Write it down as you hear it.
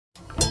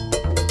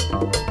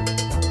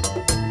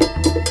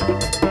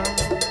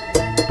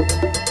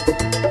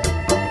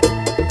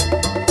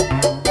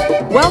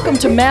Welcome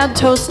to Mad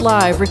Toast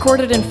Live,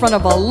 recorded in front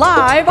of a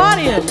live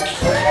audience.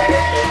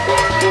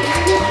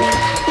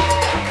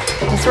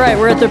 That's right,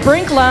 we're at the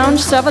Brink Lounge,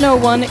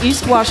 701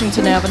 East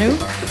Washington Avenue,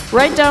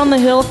 right down the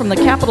hill from the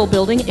Capitol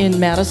Building in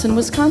Madison,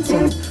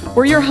 Wisconsin.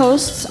 We're your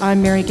hosts.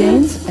 I'm Mary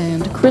Gaines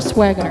and Chris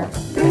Wagoner.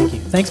 Thank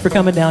you. Thanks for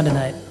coming down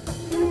tonight.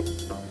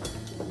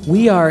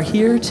 We are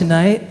here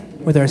tonight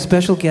with our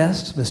special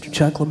guest, Mr.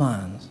 Chuck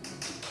Lamons.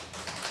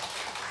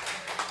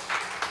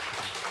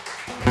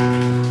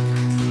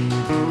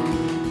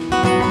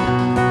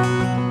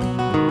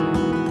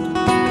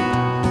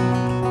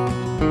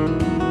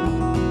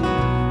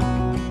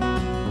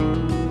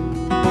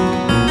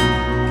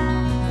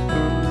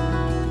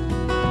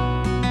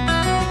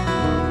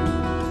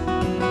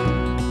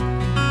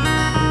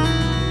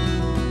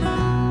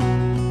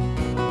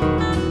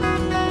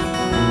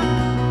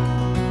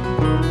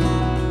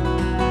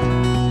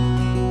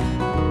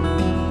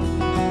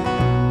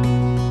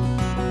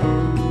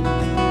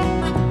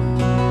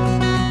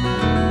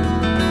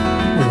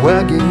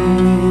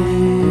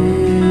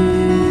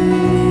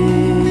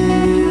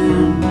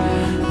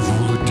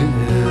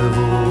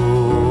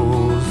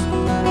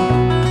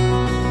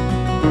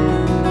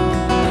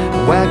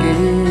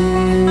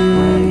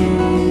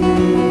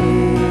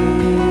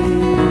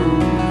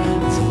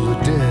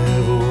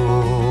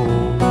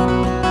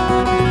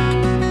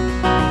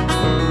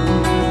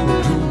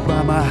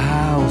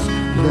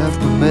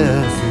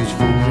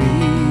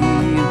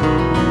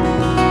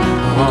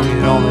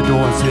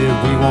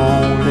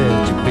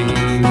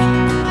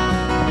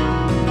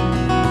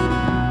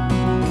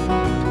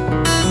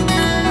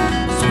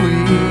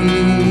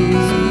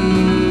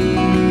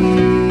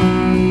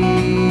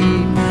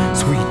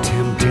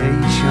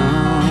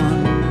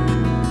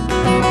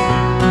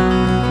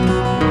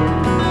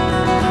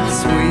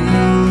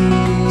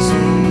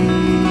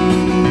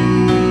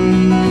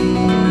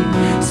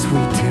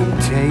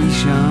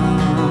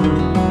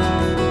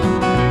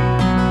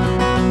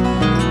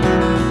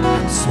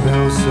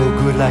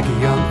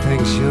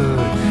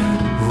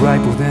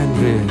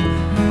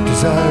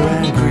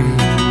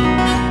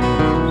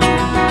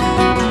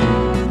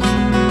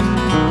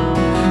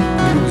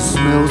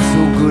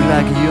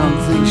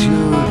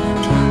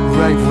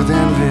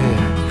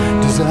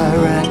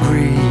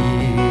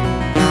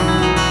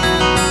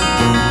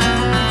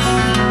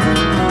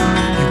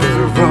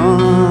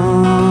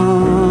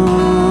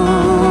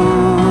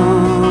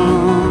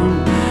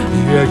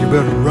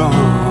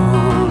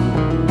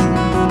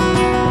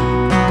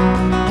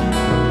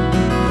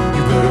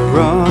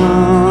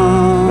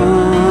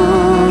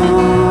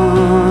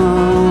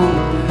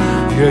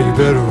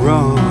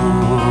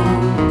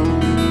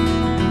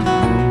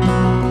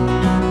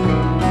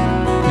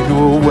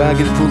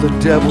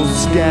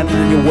 Standing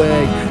in your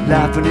way,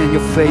 laughing in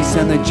your face,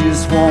 and they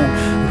just won't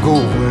go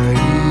away.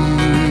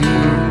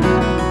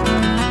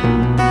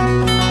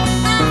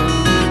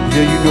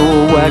 Yeah, you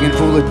know a wagon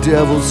full of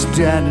devils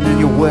standing in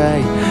your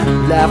way,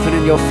 laughing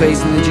in your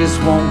face, and they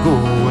just won't go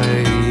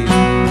away.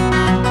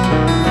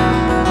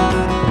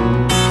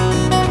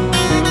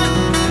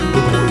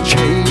 They're gonna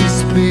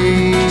chase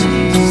me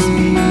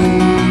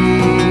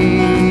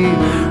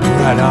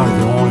right out of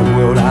the only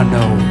world I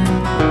know.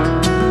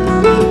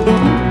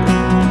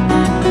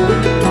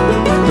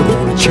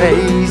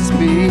 Chase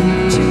me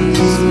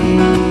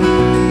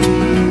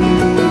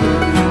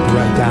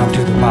right down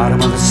to the bottom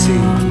of the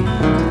sea.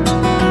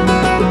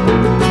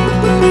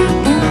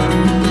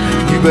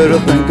 You better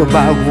think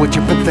about what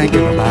you've been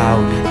thinking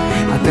about.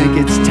 I think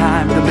it's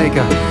time to make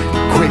a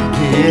quick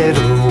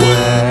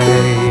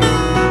getaway.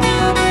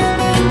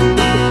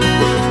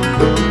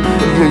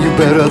 Yeah, you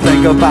better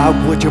think about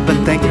what you've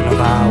been thinking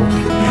about.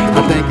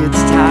 I think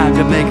it's time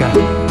to make a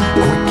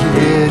quick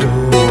getaway.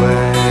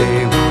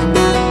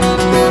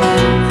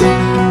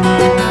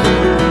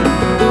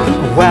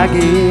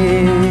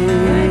 Wagon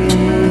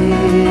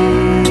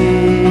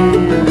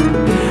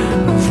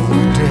full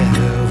of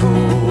devil.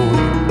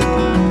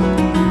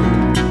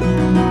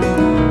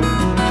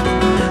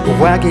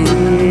 Wagon,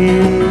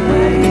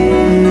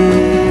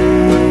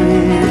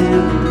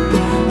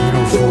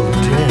 full of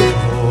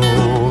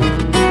devil.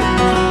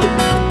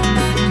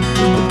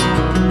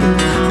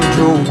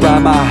 Drove by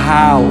my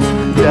house,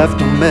 left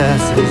a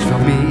message for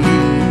me.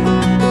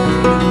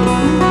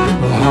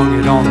 Hung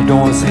it on the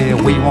door and said,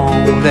 we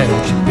won't let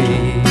you be.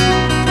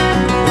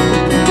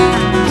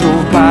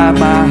 Drove by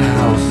my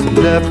house and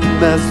left a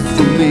message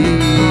for me.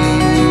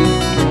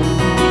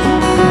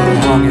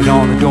 Hung it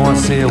on the door and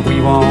said,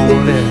 we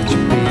won't let you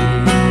be.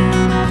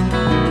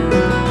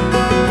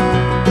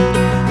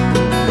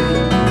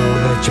 Won't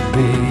let you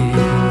be.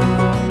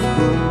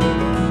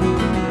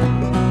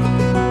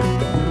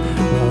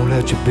 Won't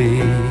let you be.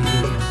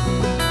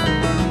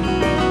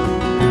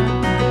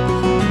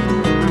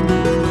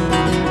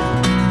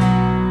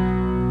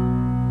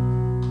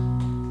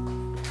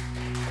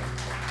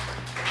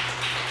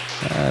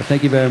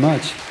 Thank you very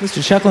much.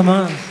 Mr. Chuck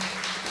Lamons.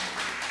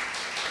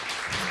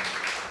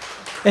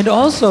 And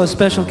also a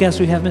special guest,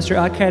 we have Mr.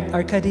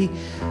 Arkady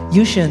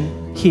Yushin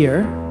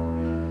here,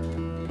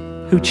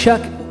 who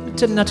Chuck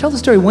now tell the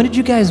story. When did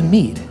you guys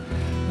meet?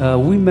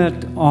 We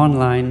met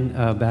online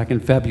back in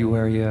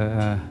February.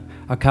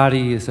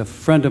 Arkady is a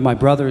friend of my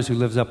brother's who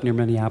lives up near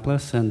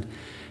Minneapolis and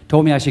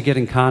told me I should get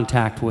in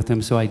contact with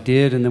him, so I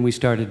did, and then we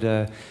started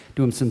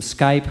doing some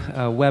Skype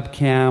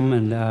webcam,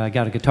 and I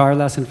got a guitar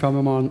lesson from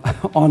him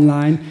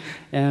online,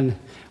 and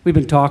we've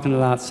been talking a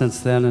lot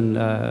since then, and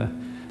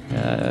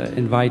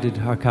invited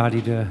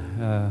Arkady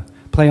to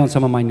play on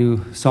some of my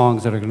new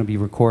songs that are going to be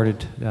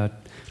recorded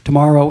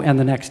tomorrow and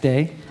the next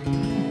day.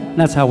 And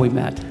that's how we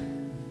met.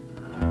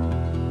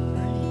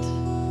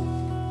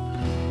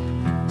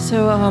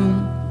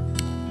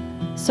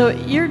 So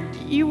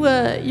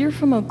you're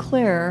from Eau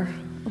Claire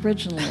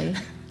originally.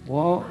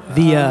 Well,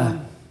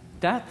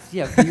 that's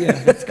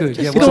good.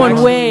 Yeah,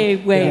 Going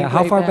way.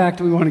 How far back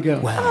do we want to go?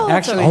 Wow.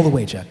 Actually, all the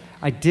way, Chuck.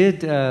 I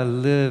did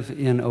live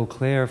in Eau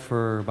Claire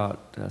for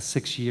about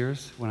 6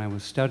 years when I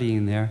was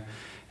studying there,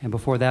 and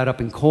before that,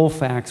 up in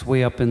Colfax,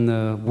 way up in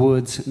the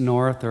woods,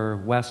 north or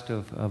west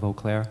of Eau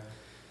Claire.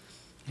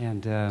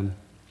 And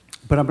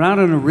but I'm not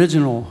an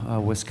original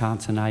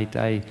Wisconsinite.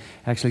 I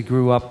actually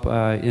grew up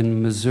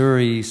in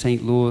Missouri,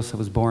 St. Louis. I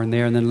was born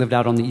there, and then lived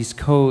out on the East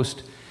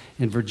Coast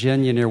in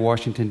Virginia near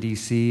Washington,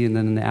 D.C., and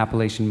then in the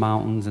Appalachian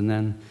Mountains, and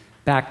then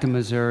back to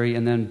Missouri,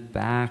 and then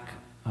back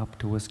up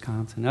to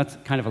Wisconsin. That's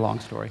kind of a long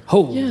story.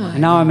 Oh, yeah.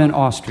 And now I'm in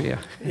Austria.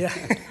 Yeah.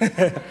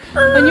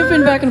 And you've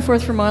been back and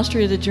forth from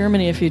Austria to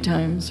Germany a few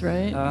times,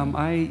 right?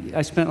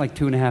 I spent like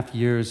 2.5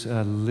 years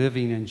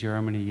living in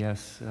Germany,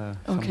 yes.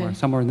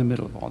 Somewhere in the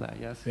middle of all that,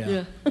 yes.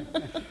 Yeah.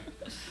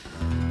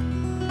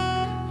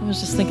 I was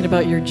just thinking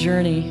about your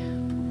journey,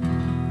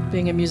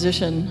 being a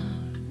musician,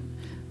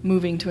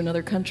 moving to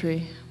another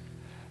country.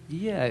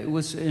 Yeah, it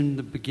was in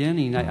the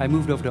beginning. I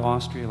moved over to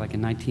Austria like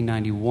in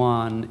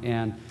 1991,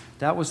 and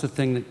that was the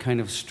thing that kind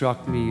of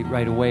struck me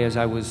right away as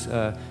I was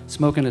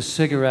smoking a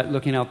cigarette,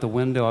 looking out the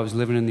window. I was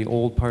living in the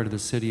old part of the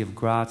city of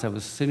Graz. I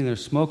was sitting there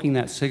smoking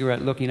that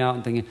cigarette, looking out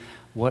and thinking,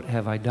 what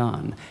have I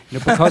done?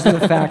 Because of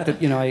the fact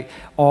that,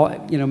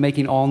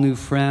 making all new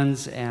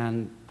friends,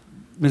 and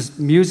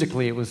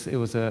musically it was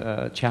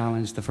a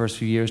challenge the first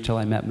few years till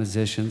I met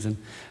musicians and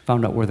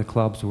found out where the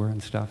clubs were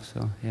and stuff,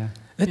 so yeah.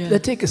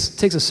 That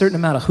takes a certain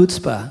amount of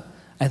chutzpah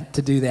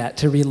to do that,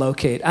 to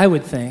relocate, I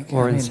would think.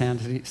 Or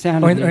insanity.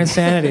 Or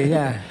insanity,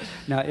 yeah.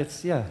 No,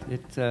 it's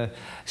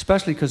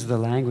especially because of the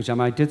language.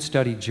 I did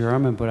study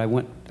German, but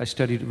I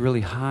studied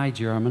really high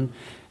German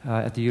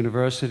at the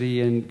university,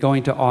 and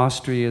going to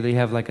Austria, they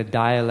have like a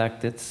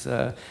dialect that's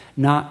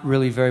not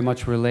really very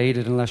much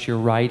related unless you're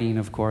writing,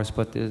 of course,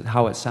 but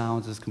how it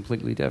sounds is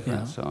completely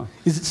different. Yeah. So,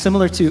 is it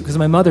similar to, because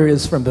my mother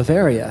is from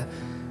Bavaria,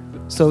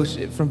 so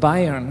from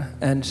Bayern,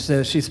 and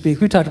so she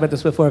speaks. We talked about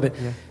this before, but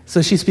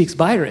so she speaks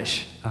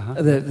Bayerisch,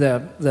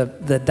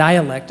 the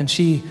dialect, and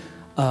she.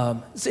 I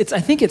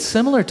think it's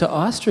similar to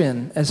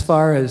Austrian as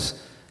far as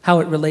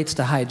how it relates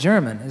to High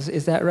German.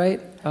 Is that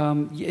right?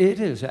 It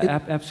is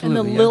absolutely.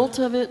 And the lilt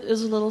of it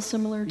is a little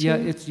similar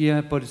too.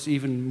 Yeah, but it's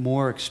even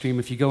more extreme.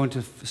 If you go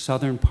into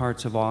southern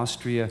parts of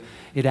Austria,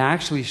 it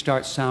actually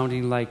starts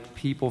sounding like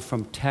people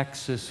from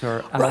Texas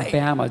or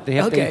Alabama.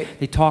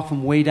 They talk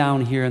from way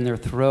down here in their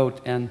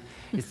throat, and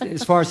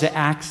as far as the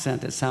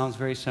accent, it sounds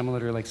very similar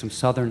to like some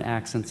southern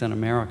accents in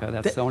America.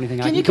 That's the only thing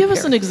I can compare. Can you give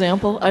us an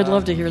example? I'd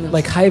love to hear this.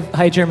 Like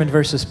High German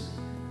versus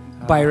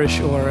Bayerisch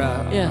or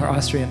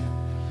Austrian.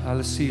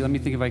 Let's see. Let me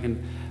think if I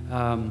can.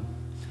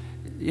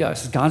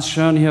 Es ist ganz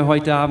schön, hier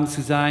heute Abend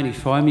zu sein. Ich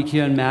freue mich,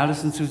 hier in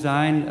Madison zu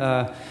sein.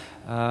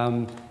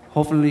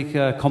 Hoffentlich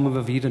kommen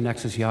wir wieder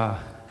nächstes Jahr.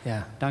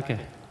 Yeah. Danke.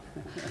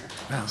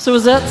 Wow. So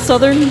was that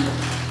Southern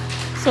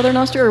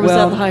Austria, or was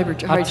that the High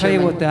German? I'll tell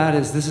you what that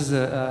is. This is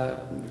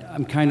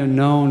I'm kind of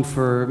known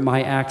for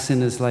my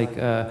accent is like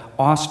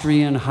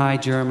Austrian, High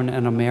German,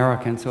 and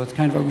American, so it's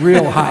kind of a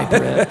real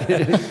hybrid.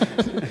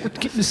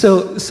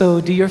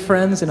 So do your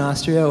friends in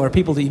Austria or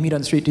people that you meet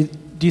on the street,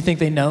 do you think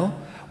they know?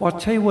 Well, I'll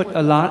tell you what,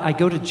 I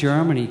go to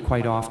Germany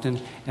quite often,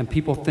 and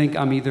people think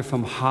I'm either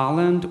from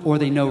Holland, or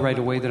they know right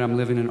away that I'm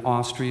living in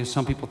Austria.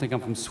 Some people think I'm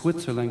from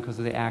Switzerland because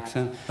of the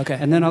accent. Okay.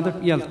 And then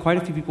quite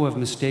a few people have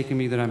mistaken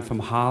me that I'm from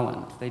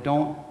Holland. They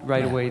don't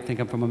right away think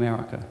I'm from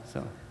America.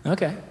 So.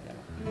 Okay.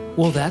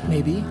 Well, that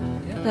may be.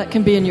 That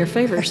can be in your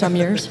favor some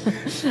years.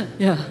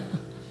 Yeah.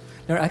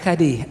 Now,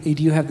 Arkady,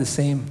 do you have the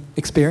same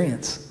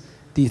experience,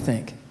 do you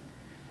think?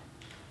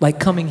 Like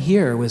coming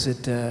here, was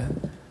it...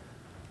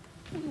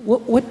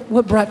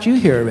 What brought you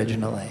here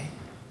originally?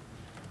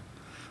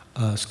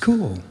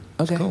 School.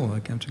 Okay. School. I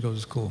came to go to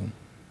school.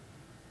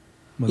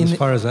 But as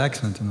far as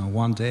accent,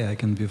 one day I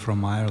can be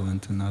from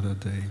Ireland, another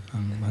day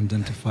I'm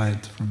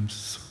identified from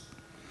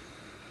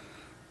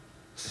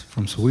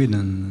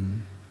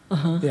Sweden.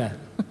 Yeah.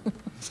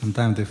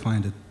 Sometimes they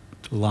find it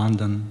to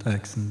London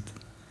accent.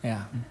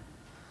 Yeah.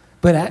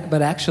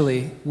 But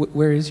actually,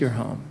 where is your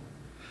home?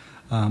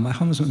 My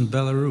home is in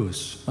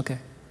Belarus. Okay.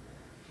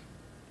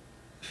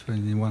 If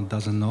anyone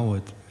doesn't know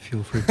it,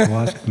 feel free to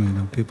ask me.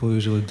 People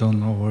usually don't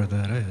know where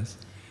that is.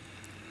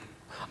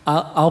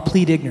 I'll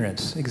plead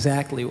ignorance.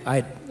 Exactly.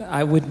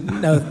 I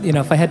would know.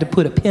 If I had to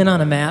put a pin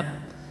on a map,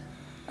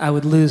 I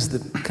would lose the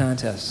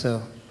contest.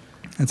 So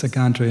It's a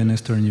country in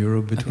Eastern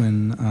Europe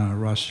between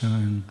Russia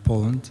and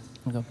Poland.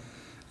 okay.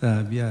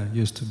 Yeah, it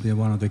used to be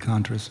one of the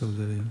countries of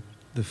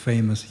the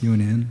famous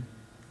Union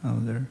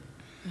out there.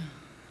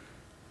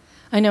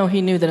 I know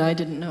he knew that I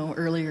didn't know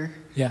earlier.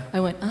 Yeah. I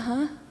went,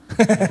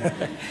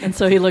 and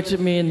so he looked at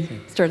me and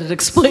started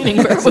explaining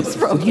where I was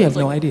from. You have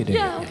I was no idea, do you?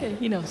 Yeah, okay,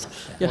 he knows.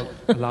 Yeah. Well,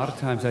 a lot of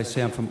times I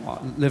say I'm from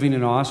living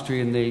in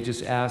Austria, and they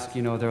just ask,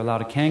 there are a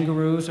lot of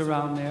kangaroos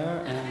around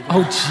there. And,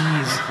 Oh,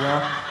 jeez.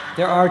 well,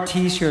 there are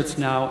T-shirts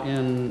now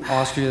in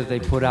Austria that they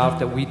put out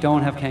that we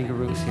don't have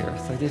kangaroos here.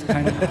 So just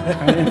kind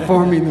of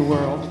informing the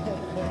world.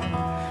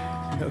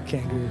 No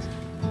kangaroos.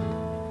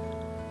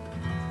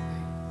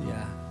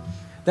 Yeah.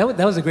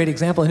 That was a great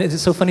example. And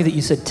it's so funny that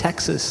you said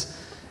Texas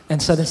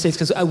and southern states,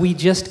 because we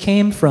just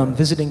came from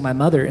visiting my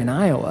mother in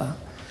Iowa.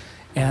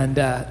 And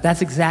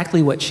that's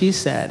exactly what she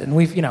said. And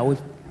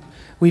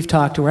we've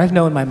talked to her. I've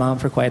known my mom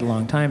for quite a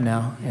long time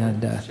now.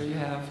 And Sure you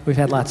have. we've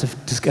had lots of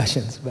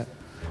discussions.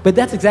 But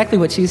that's exactly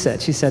what she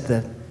said. She said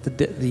that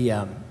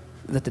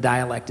the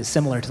dialect is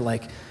similar to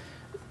like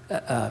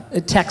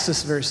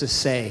Texas versus,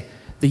 say,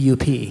 the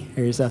UP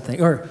or something,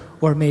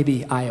 or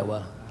maybe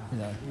Iowa.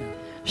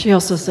 She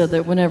also said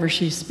that whenever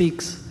she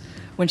speaks,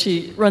 when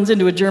she runs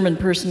into a German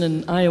person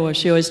in Iowa,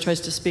 she always tries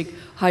to speak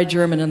High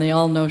German, and they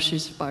all know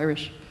she's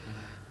Irish.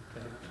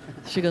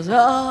 She goes,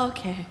 oh,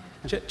 okay.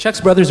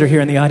 Chuck's brothers are here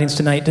in the audience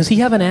tonight. Does he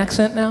have an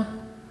accent now?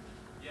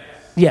 Yes.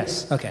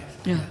 Yes, okay.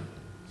 Yeah.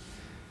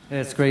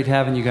 It's great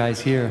having you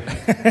guys here.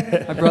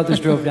 My brothers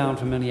drove down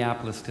from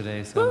Minneapolis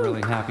today, so I'm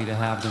really happy to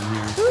have them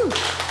here.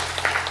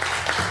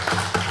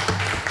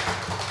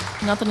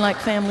 Nothing like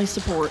family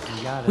support.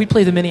 You got it. We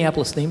play the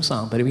Minneapolis theme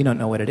song, but we don't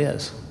know what it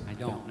is. I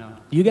don't know.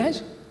 You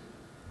guys?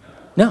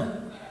 No.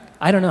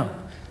 I don't know.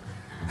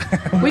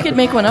 We could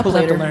make one up We'll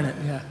have to later. learn it,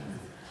 yeah.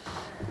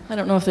 I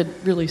don't know if they'd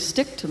really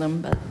stick to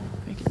them, but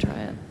we could try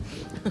it.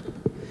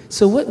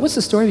 So what's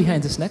the story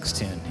behind this next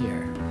tune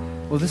here?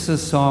 Well, this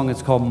is a song,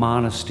 it's called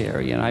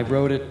Monastery, and I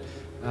wrote it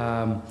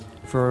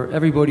for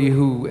everybody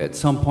who at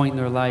some point in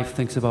their life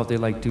thinks about they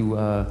like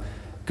to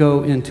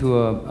go into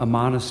a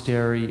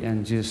monastery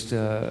and just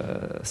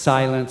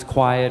silence,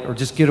 quiet, or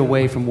just get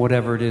away from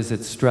whatever it is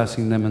that's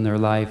stressing them in their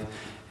life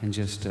and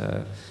just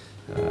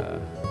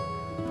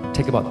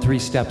take about 3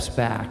 steps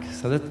back.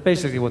 So that's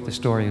basically what the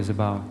story is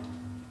about.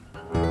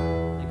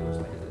 It goes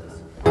like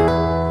this.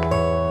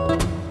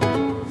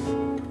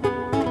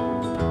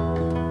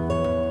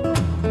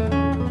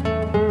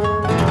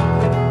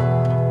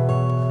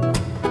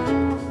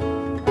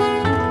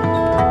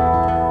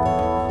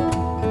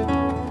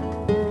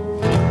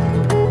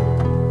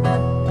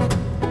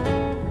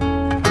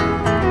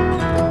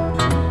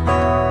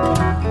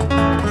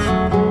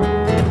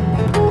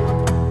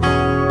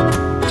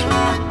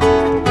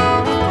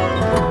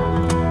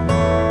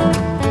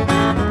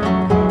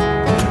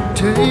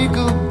 Take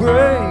a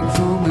break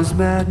from this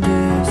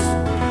madness.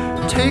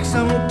 Take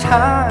some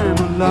time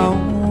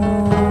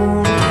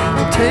alone.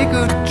 Take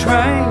a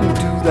train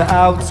to the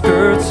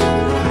outskirts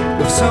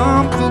of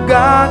some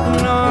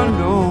forgotten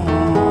unknown,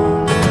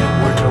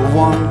 where no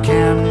one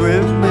can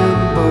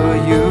remember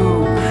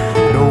you.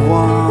 No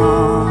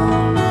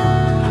one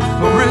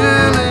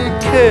really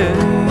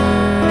cares.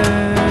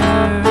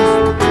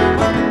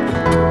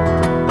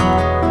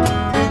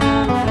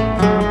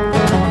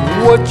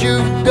 What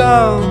you've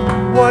done,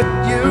 what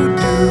you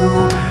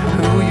do,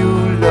 who you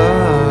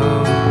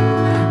love,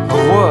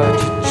 or what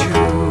you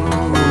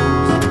choose.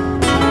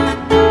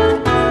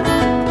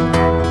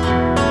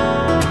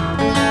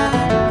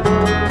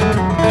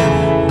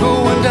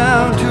 Going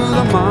down to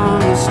the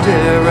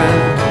monastery,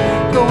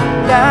 going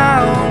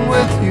down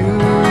with you.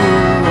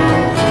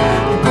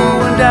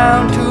 Going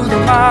down to the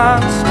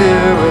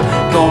monastery,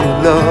 gonna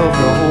love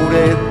the whole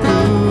day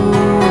through.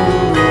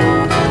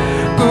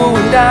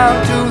 Going down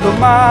to the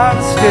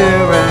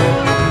monastery,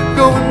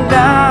 going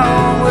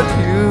down with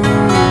you.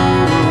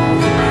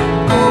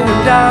 Going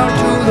down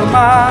to the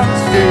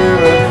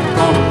monastery,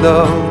 gonna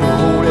love the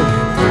whole day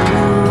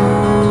through.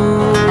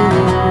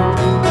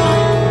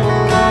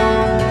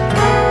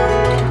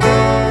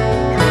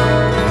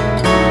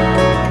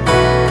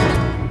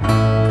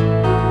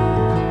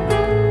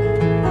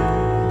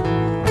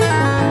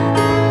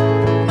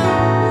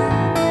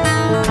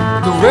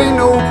 There ain't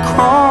no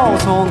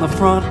cross on the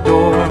front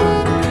door.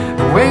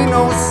 There ain't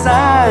no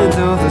signs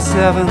of the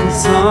 7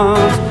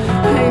 sons.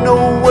 Ain't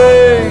no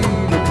way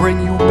to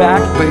bring you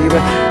back, baby,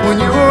 when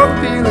you're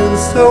feeling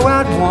so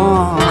at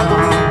one.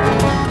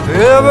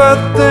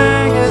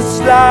 Everything is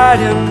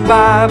sliding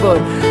by, but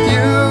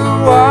you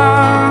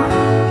are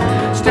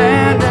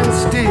standing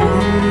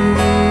still.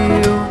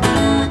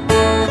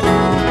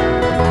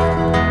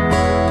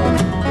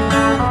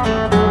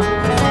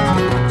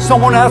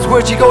 Someone asks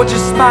where'd she go,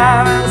 just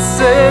smile and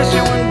say she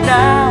went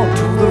down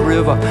to the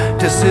river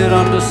to sit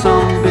under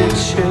some big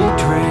shade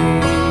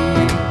tree.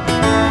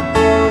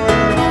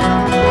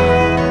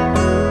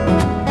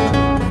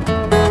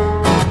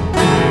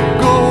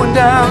 Going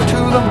down to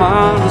the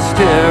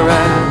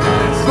monastery,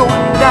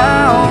 going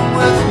down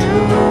with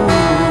you.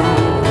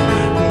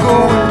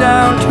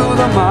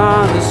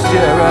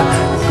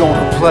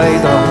 gonna play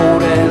the whole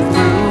day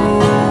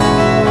through.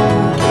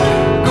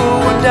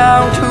 Going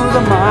down to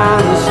the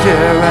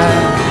monastery,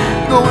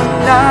 going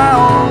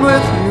down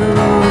with you.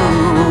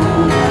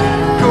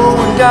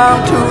 Going down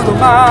to the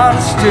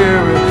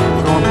monastery,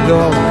 gonna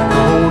love the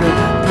whole day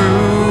through.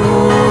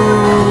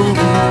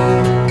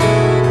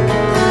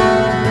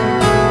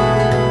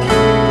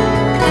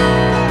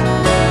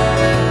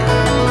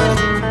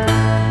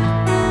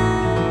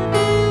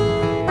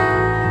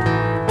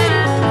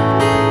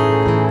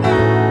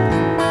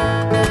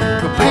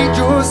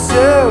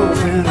 Yourself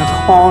in a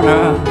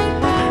corner,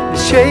 the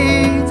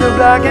shades of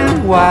black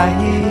and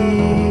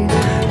white.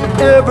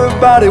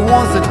 Everybody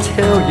wants to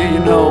tell you, you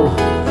know,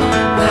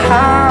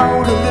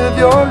 how to live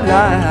your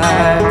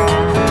life.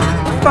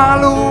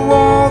 Follow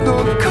all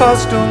the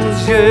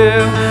customs,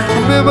 yeah.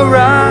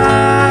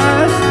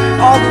 Memorize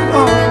all the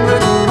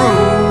unwritten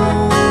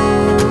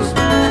rules.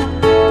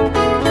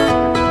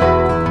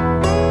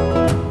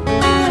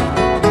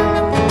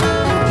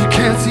 You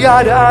can't see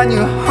eye to eye and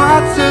your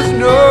heart says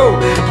no.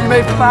 You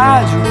may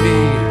find you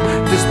need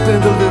to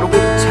spend a little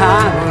bit of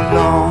time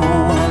alone.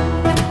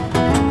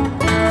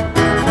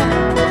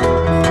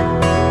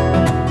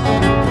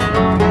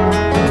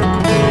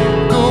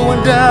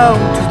 Going down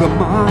to the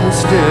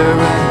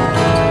monastery,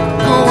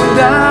 going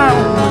down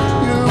with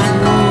you.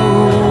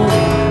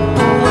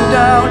 Going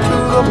down to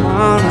the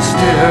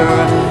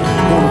monastery,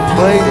 gonna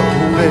play the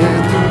whole day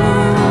through.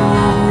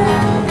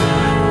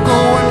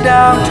 Going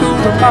down to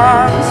the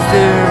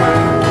monastery,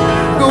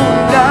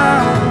 going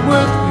down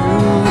with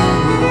you.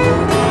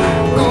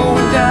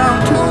 Going down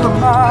to the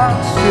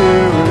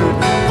monastery,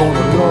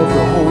 gonna love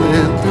the whole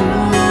day through.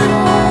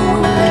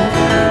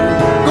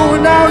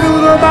 Going down to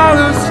the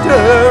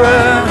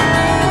monastery,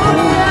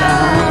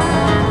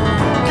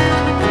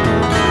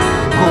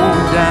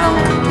 going down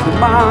to the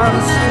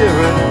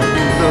monastery,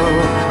 love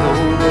the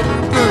whole day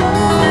through.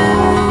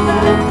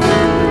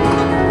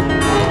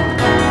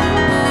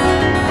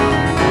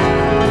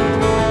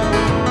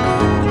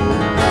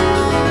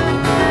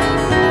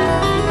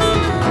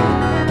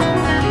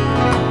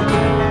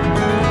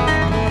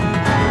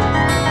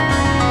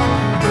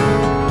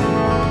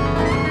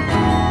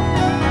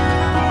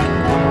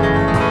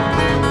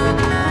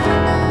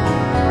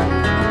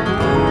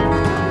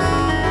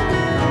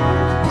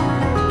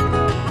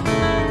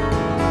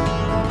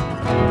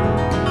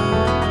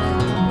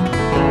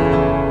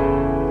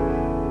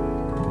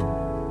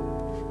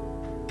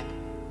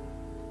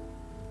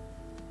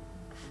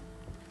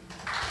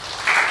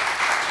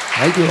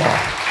 Thank you all.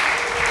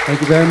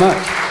 Thank you very much.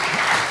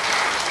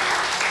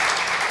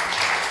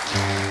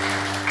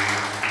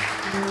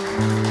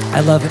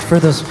 I love it. For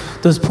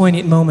those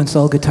poignant moments,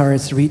 all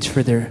guitarists reach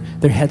for their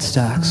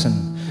headstocks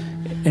and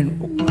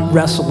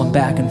wrestle them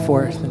back and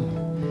forth.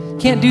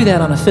 And can't do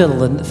that on a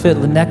fiddle. And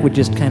the neck would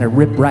just kind of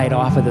rip right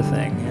off of the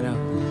thing, you know.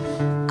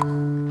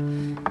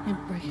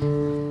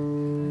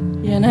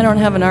 Yeah, and I don't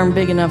have an arm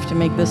big enough to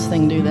make this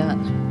thing do that.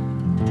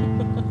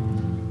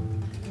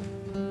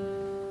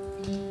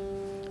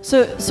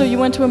 So you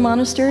went to a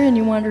monastery and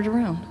you wandered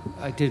around?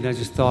 I did. I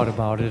just thought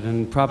about it,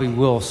 and probably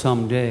will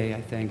someday,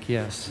 I think,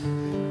 yes.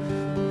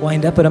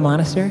 Wind up at a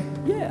monastery?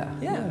 Yeah.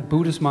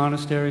 Buddhist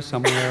monastery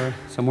somewhere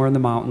in the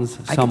mountains,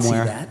 somewhere. I could see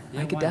that.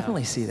 Yeah, I could why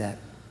definitely not? see that.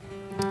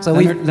 So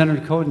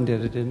Leonard Cohen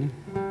did it, didn't he?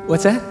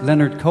 What's that?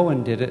 Leonard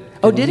Cohen did it.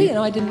 Oh, did he?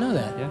 No, I didn't know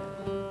that. Yeah.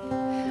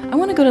 I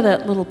want to go to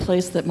that little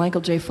place that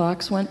Michael J.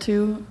 Fox went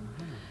to.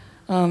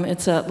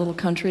 It's that little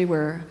country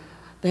where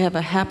they have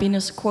a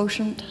happiness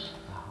quotient.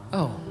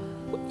 Oh,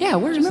 yeah.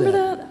 Where Do is you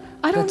remember that?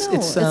 I don't know.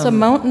 It's a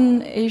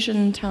mountain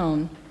Asian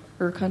town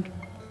or country.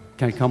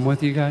 Can I come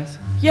with you guys?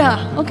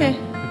 Yeah. Okay.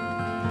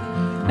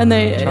 And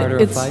Charter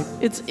a flight?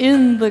 it's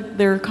in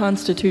their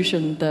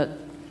constitution that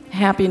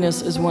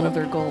happiness is one of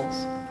their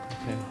goals.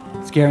 Okay.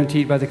 It's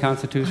guaranteed by the I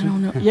Constitution?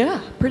 don't know.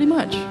 Yeah, pretty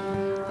much.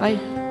 I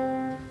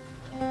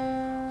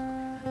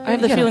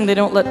have the feeling they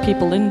don't let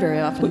people in very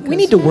often. We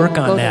need to work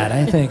on that.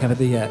 I think of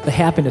the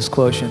happiness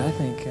quotient. I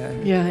think.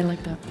 Yeah, I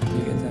like that.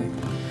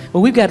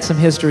 Well, we've got some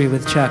history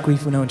with Chuck.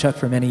 We've known Chuck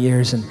for many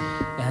years and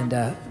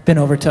been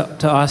over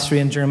to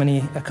Austria and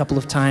Germany a couple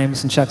of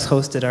times. And Chuck's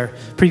hosted our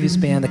previous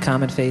band, The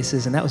Common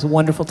Faces, and that was a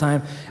wonderful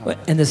time.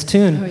 And this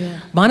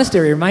tune,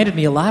 Monastery, reminded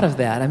me a lot of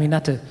that. I mean,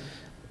 not to,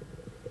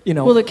 you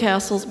know. Well, the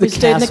castles. We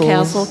stayed in the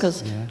castle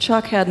because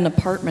Chuck had an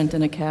apartment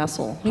in a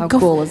castle. How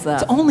cool is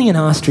that? It's only in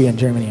Austria and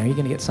Germany. Are you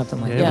going to get something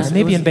like that? Yeah.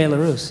 Maybe in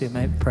Belarus, you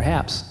might,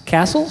 perhaps.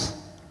 Castles?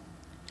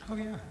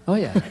 Oh,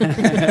 yeah.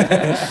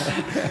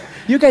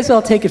 You guys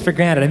all take it for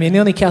granted. I mean, the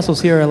only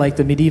castles here are like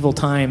the medieval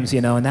times,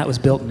 you know, and that was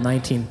built in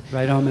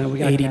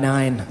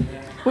 1989.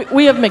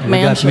 We have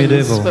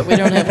McMansions, but we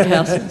don't have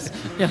castles.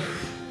 Yeah.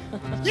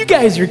 You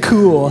guys are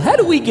cool. How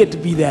do we get to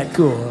be that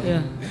cool?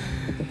 Yeah.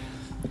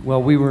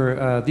 Well, we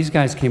were, these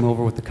guys came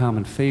over with the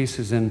Common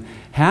Faces, and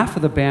half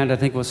of the band, I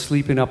think, was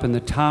sleeping up in the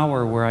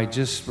tower where I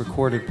just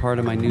recorded part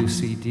of my new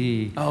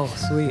CD. Oh,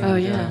 sweet. Oh,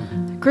 yeah.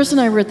 Chris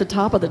and I were at the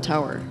top of the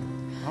tower.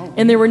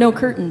 And there were no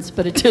curtains,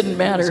 but it didn't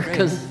matter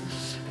because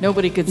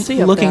nobody could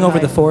see up Looking that over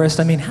high. the forest.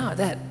 I mean,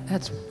 that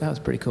was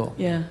pretty cool.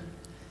 Yeah.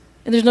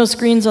 And there's no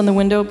screens on the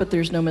window, but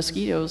there's no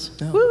mosquitoes.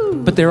 No.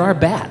 Woo! But there are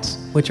bats,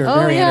 which are Oh,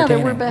 very yeah, there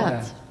entertaining. were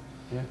bats.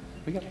 Yeah,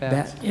 we got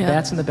bats. Yeah.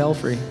 Bats in the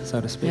belfry, so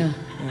to speak. Yeah.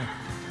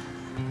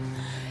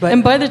 But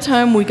And by the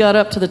time we got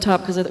up to the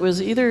top, because it was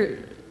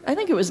I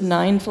think it was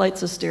 9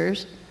 flights of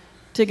stairs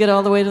to get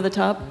all the way to the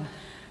top,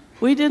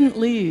 we didn't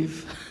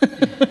leave.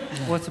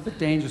 Well, it's a bit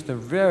dangerous. They're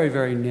very,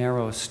 very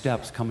narrow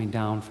steps coming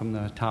down from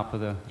the top of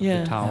the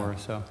tower.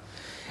 So.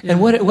 And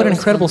what that an was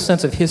incredible fun.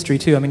 sense of history,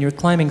 too. I mean, you're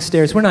climbing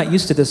stairs. We're not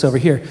used to this over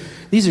here.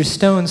 These are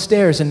stone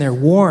stairs, and they're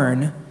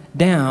worn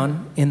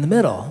down in the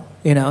middle.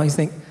 You know, you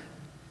think,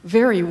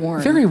 Very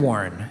worn. very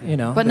worn, you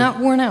know. But not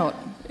worn out.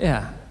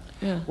 Yeah.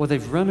 Yeah. Well,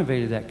 they've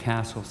renovated that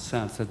castle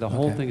since. The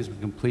whole Okay. thing has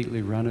been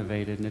completely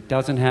renovated, and it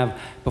doesn't have.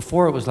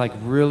 Before it was like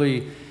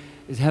really.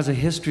 It has a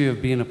history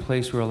of being a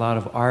place where a lot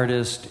of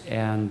artists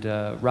and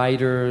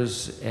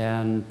writers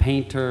and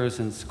painters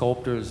and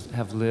sculptors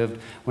have lived.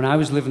 When I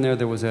was living there,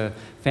 there was a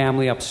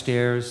family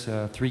upstairs,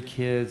 3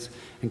 kids,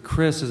 and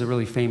Chris is a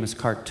really famous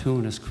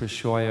cartoonist, Chris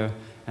Scheuer,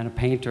 and a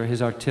painter. His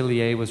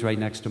atelier was right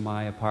next to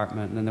my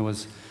apartment, and then there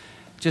was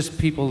just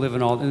people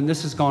living and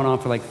this has gone on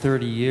for like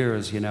 30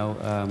 years, you know.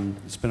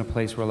 It's been a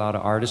place where a lot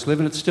of artists live,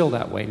 and it's still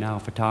that way now,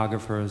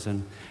 photographers,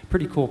 and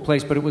pretty cool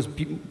place. But it was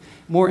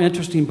more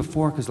interesting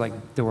before because like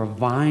there were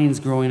vines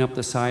growing up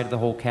the side of the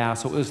whole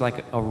castle. It was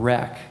like a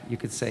wreck, you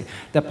could say.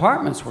 The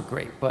apartments were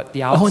great, but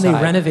the outside... Oh, and they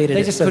renovated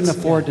They it, just so couldn't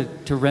it's-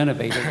 afford to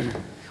renovate it. And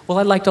Well,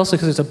 I liked also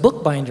because there's a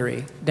book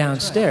bindery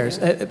downstairs.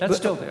 That's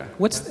still there.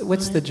 What's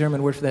the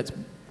German word for that?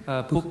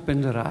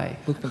 Buchbinderei.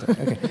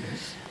 Okay.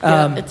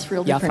 Yeah, it's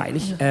real Yeah, different.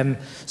 freilich.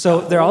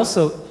 So there are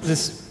also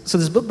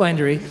this book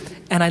bindery,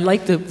 and I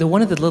like the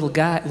one of the little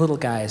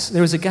guys.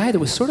 There was a guy that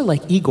was sort of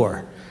like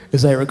Igor,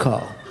 as I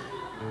recall.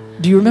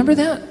 Do you remember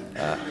that?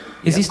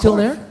 Is he still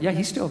there? Yeah,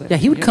 he's still there. Yeah,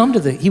 he would come to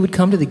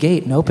the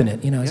gate and open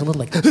it. You know, he's a little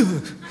like,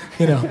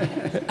 you know.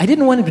 I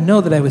didn't want him to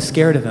know that I was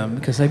scared of him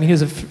because I mean he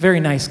was a very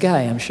nice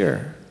guy, I'm sure.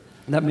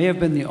 That may have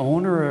been the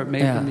owner, or it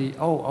may have Yeah.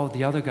 been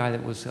the other guy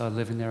that was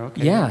living there.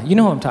 Okay. Yeah, you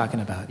know who I'm talking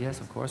about. Yes,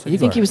 of course. You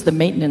think he was the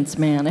maintenance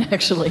man,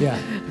 actually. Yeah,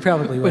 he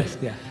probably was.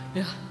 Yeah.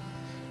 Yeah.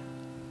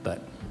 But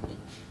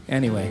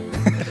anyway,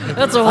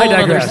 That's a I whole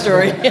other digress.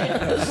 story.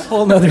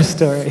 whole nother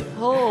story.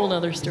 Whole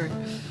nother story.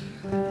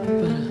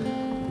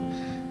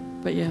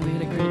 But yeah, we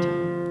had a great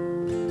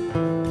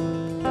time.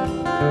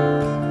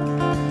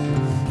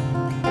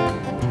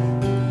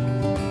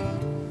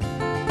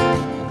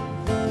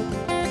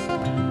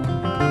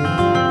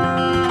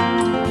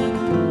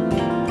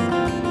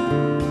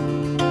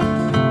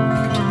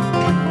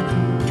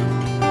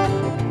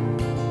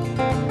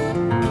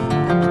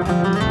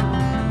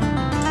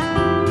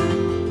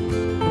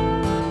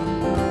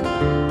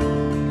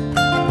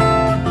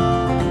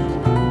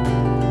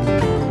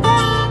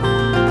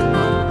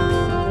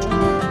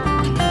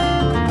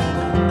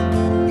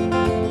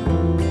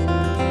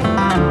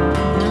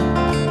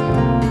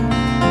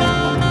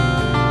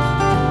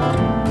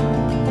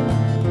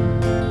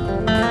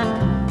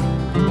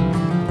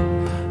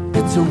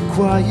 It's so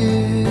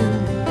quiet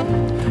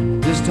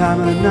this time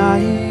of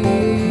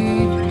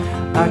night.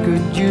 I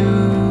could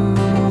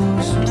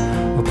use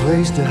a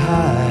place to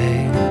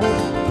hide.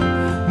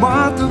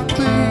 Martha,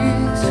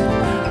 please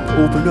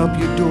open up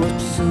your door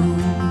soon.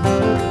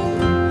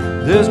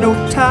 There's no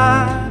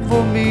time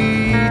for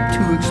me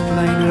to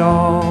explain it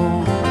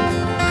all.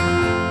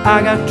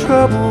 I got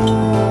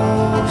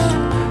troubles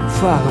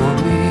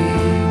following me,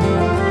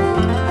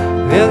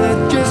 and they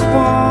just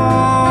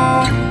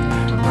won't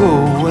go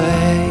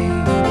away.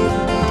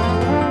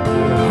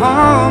 They're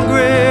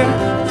hungry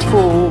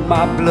for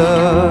my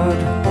blood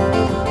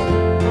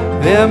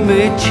and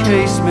may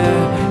chase me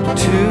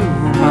to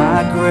my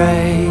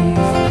grave.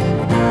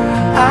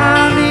 I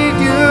need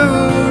you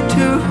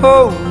to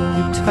hold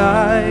me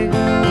tight.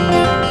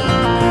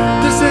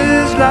 This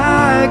is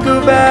like a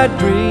bad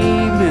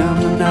dream in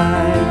the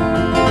night.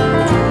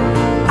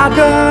 I've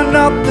done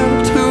nothing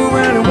to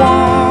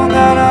anyone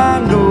that I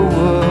know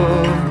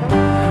of.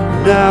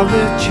 Now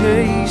they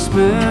chase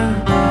me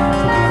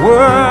from the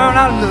world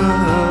I love.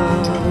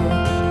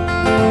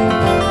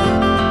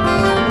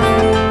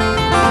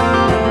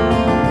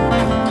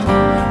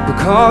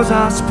 Because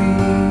I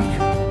speak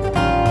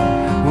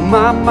with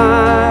my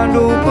mind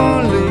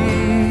openly.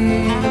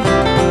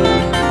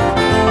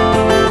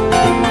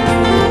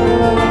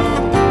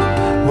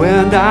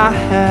 When I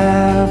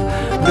have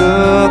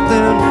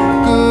nothing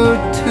good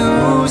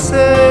to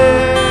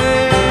say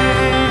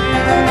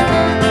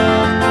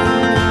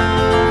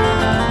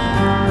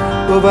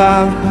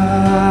about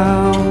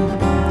how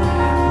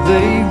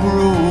they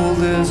rule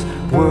this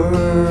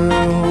world.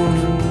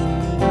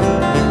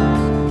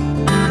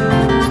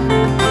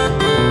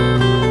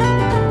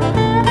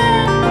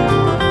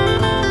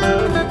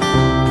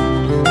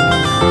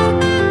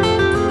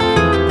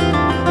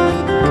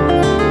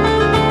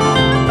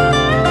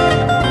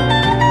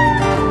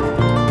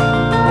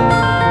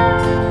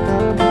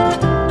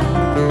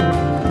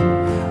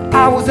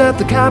 I was at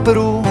the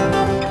Capitol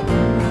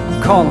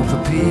calling for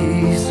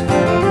peace.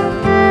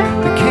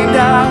 They came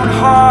down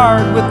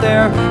hard with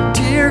their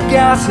tear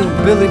gas and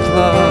billy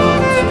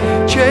clubs,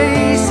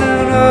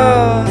 chasing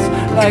us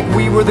like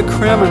we were the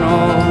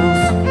criminals,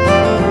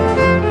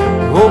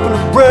 hoping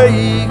to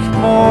break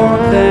more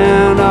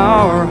than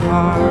our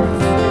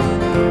hearts.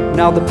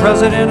 Now the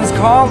president is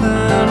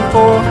calling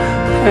for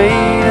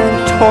pain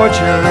and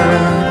torture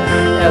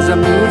as a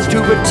means to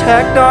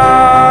protect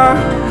our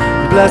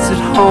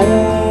blessed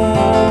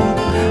home.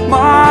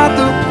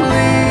 Mother,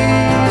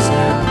 please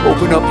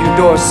open up your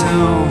door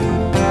soon.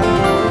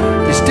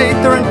 They state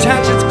their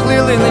intentions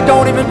clearly and they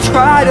don't even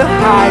try to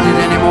hide it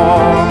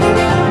anymore.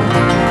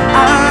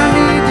 I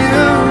need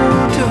you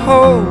to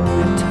hold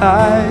me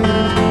tight.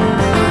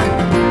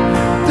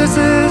 This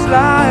is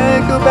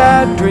like a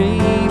bad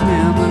dream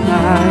in the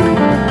night.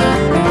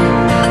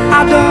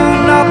 I've done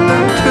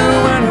nothing to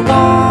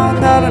anyone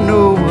that I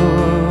know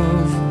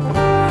of.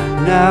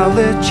 Now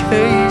they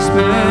chase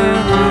me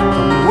from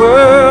the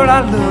world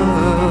I love.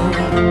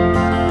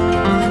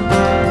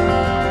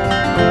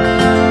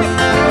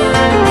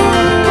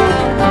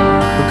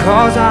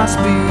 Because I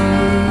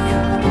speak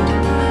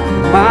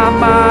my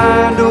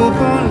mind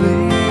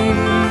openly,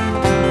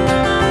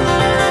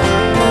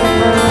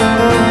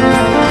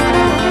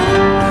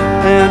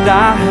 and I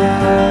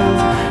have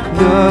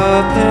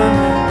nothing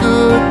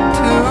good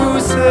to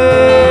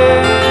say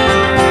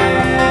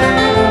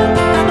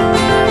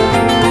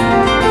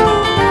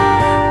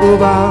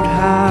about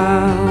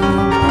how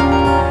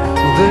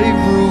they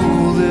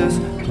rule this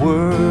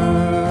world.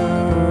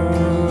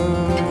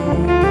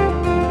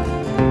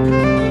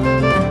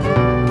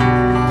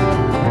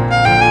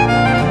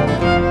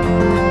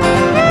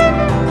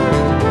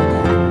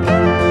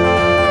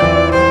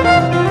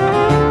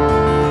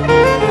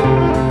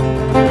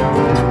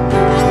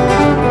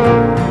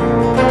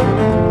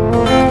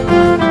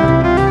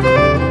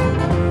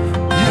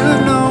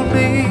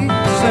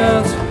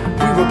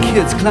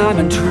 Kids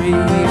climbing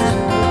trees,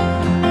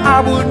 I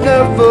would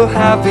never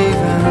have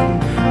even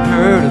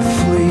heard of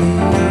flee.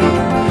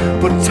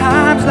 But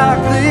times like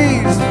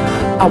these,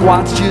 I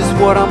watch just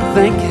what I'm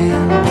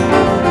thinking.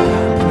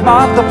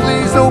 Martha,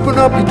 please open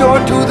up your door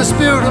to the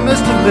spirit of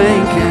Mr.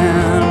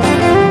 Lincoln.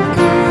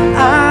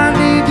 I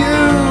need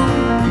you,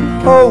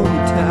 hold me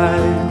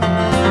tight.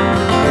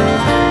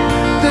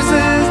 This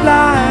is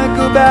like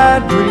a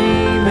bad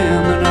dream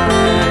in the night.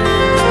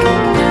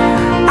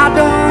 I've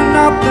done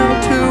nothing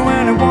to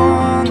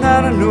anyone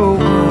that I know of.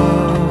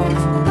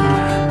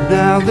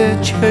 Now they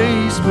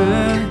chase me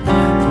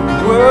from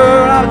the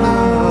world I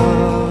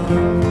love.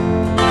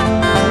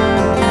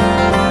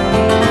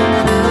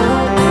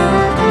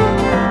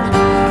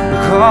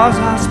 Because I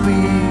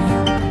speak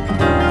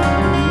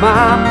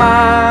my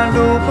mind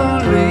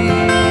openly,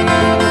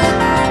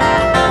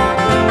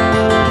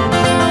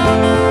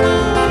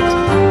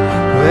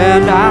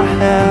 and I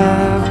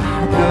have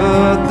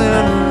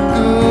nothing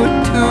good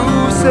to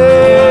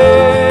say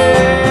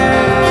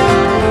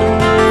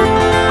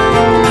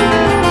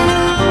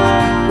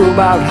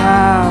about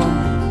how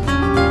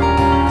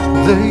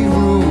they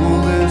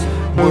rule this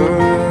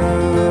world.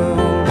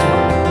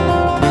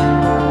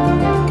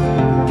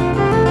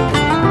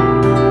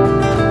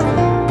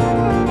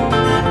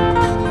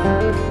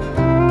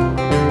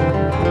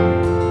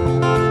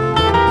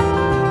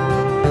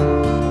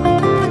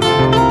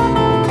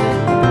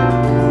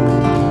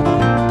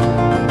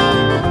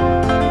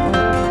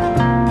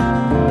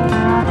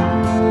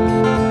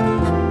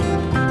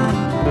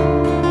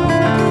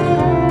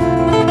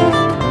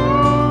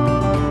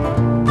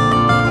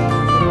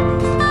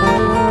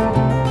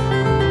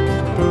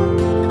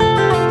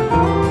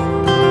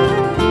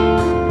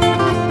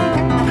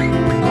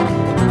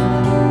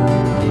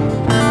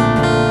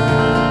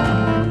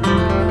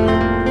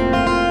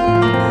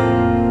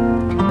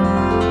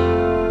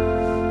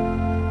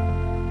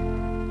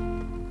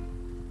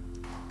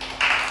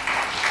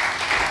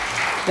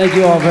 Thank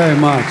you all very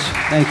much.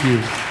 Thank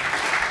you.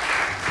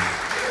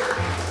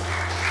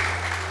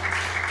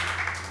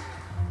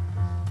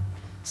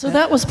 So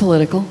that was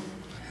political.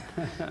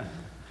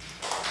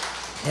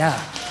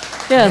 Yeah.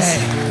 Yes.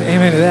 Hey,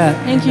 amen to that.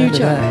 Thank you, Amen to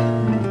Chuck.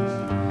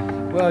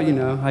 that. Well, you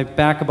know,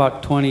 back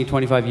about 20,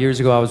 25 years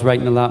ago, I was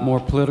writing a lot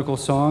more political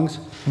songs.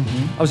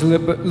 Mm-hmm. I was a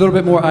little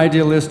bit more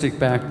idealistic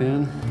back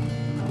then.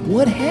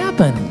 What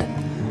happened?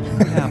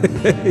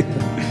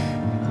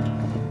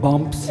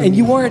 Bumps. And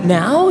you weren't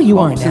now? You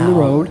aren't bumps now. in the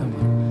road.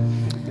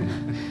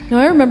 Now,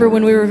 I remember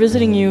when we were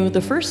visiting you the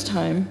first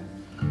time,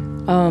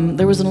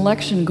 there was an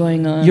election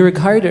going on. Uric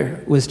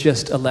Harder was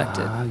just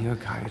elected.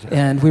 Uric Harder.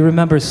 And we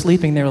remember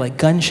sleeping there, like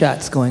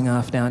gunshots going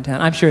off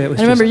downtown. I'm sure it was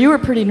I remember you were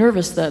pretty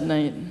nervous that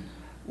night.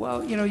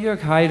 Well, you know,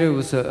 Uric Harder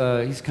was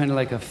he's kind of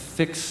like a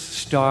fixed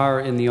star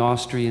in the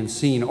Austrian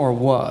scene, or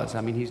was.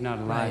 I mean, he's not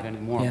alive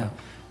anymore. Yeah.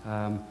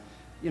 But,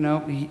 you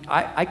know,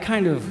 I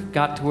kind of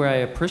got to where I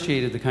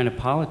appreciated the kind of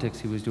politics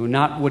he was doing.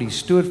 Not what he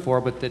stood for,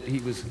 but that he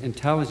was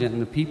intelligent,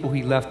 and the people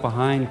he left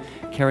behind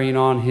carrying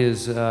on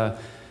his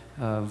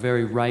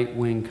very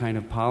right-wing kind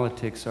of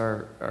politics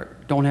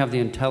don't have the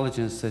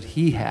intelligence that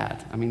he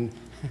had. I mean,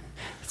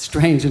 it's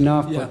strange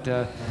enough, but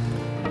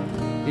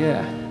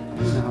yeah,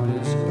 you know how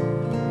it is.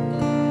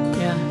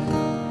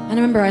 And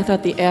I remember I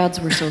thought the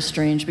ads were so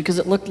strange because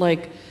it looked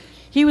like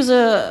he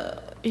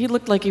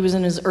looked like he was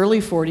in his early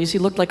 40s. He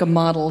looked like a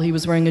model. He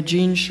was wearing a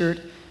jean shirt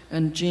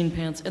and jean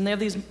pants. And they have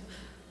these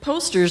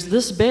posters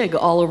this big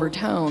all over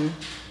town,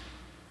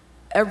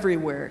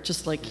 everywhere,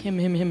 just like him.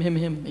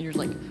 And you're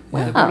like,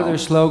 wow. One of their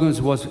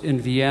slogans was in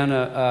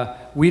Vienna,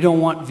 we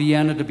don't want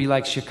Vienna to be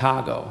like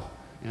Chicago.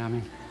 You know what I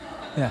mean?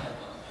 Yeah.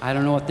 I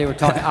don't know what they were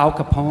talking, Al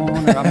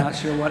Capone, or I'm not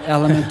sure what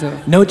element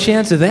of... No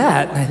chance of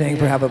that, I think,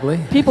 probably.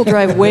 People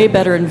drive way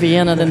better in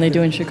Vienna than they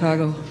do in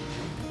Chicago.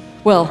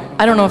 Well,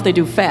 I don't know if they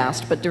do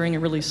fast, but during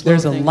a really slow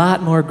There's thing. a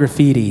lot more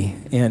graffiti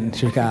in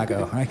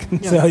Chicago. I can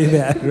tell you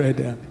that right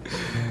now.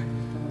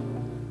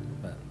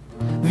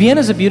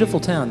 Vienna's a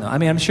beautiful town, though. I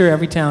mean, I'm sure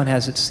every town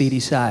has its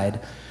seedy side,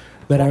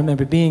 but I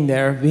remember being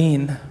there.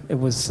 Wien, it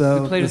was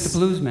so... We played at the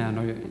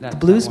Bluesman. The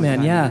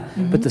Bluesman, yeah.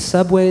 Mm-hmm. But the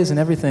subways and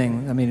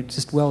everything, I mean, it's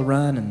just well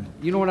run. And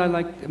you know what I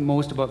like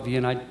most about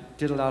Vienna? I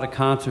did a lot of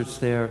concerts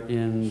there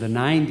in the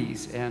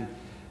 90s, and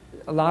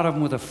a lot of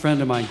them with a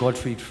friend of mine,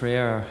 Gottfried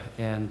Frere,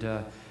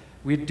 and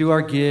we'd do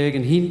our gig,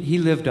 and he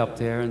lived up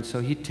there, and so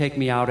he'd take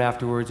me out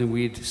afterwards, and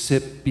we'd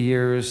sip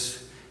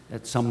beers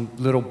at some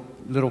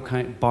little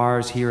kind of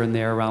bars here and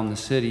there around the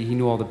city. He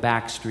knew all the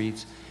back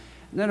streets.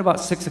 And then about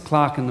 6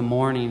 o'clock in the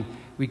morning,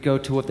 we'd go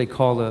to what they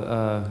call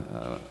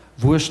a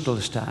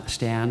Wurstel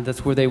stand.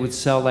 That's where they would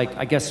sell, like,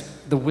 I guess,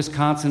 the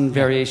Wisconsin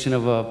variation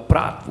of a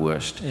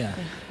bratwurst. Yeah.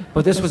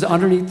 But this was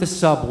underneath the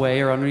subway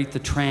or underneath the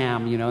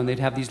tram, you know, and they'd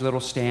have these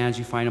little stands.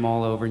 You find them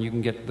all over, and you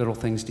can get little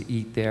things to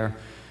eat there.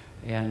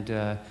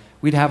 And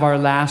we'd have our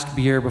last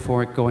beer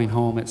before going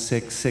home at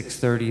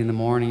 6:30 in the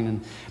morning.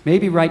 And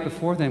maybe right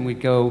before then,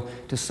 we'd go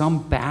to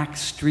some back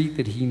street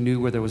that he knew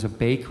where there was a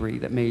bakery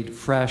that made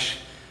fresh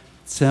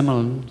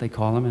Semmeln, they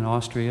call them in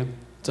Austria.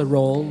 it's a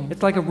roll.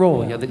 It's like a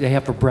roll, yeah, they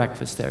have for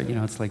breakfast there. You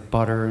know, it's like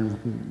butter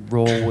and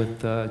roll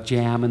with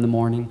jam in the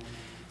morning.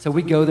 So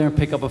we'd go there and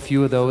pick up a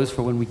few of those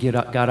for when we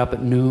got up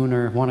at noon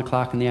or 1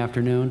 o'clock in the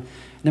afternoon.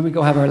 And then we'd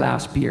go have our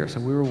last beer. So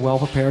we were well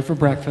prepared for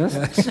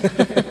breakfast.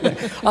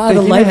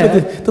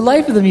 The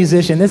life of the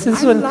musician. This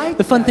is one like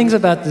the fun that. things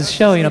about this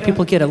show. You know,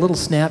 people get a little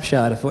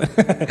snapshot of what.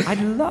 I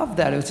love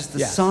that. It was just the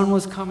sun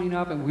was coming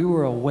up and we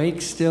were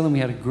awake still and we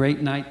had a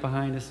great night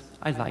behind us.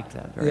 I liked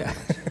that very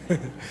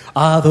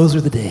much. Those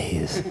are the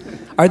days.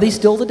 Are they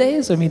still the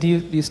days? I mean, do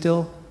you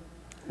still?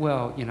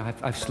 Well, you know,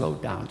 I've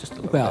slowed down just a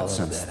little Well, bit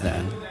since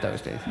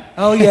those days.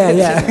 Oh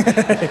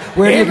yeah.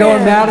 Where do you go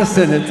in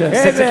Madison at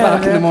 6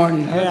 o'clock in the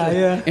morning?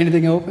 Yeah.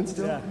 Anything open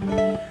still? Yeah.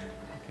 Okay.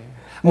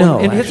 No,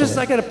 and actually. just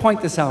I got to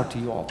point this out to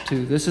you all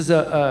too. This is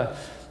a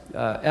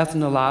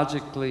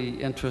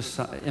ethnologically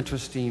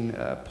interesting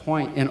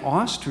point. In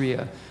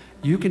Austria,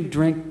 you can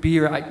drink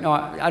beer. I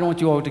don't want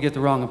you all to get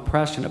the wrong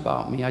impression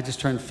about me. I just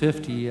turned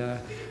 50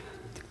 a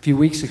few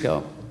weeks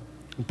ago.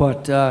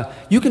 But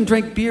you can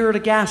drink beer at a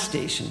gas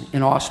station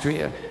in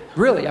Austria.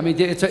 Really, I mean,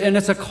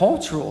 it's a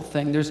cultural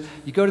thing.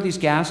 You go to these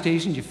gas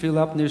stations, you fill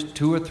up, and there's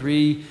 2 or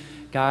 3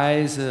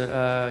 guys,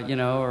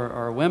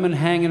 or women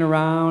hanging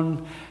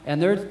around,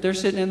 and they're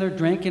sitting in there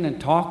drinking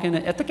and talking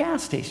at the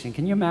gas station.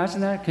 Can you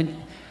imagine that?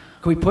 Can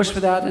we push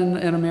for that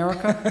in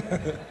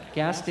America?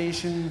 Gas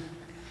station.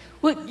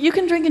 Well, you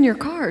can drink in your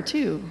car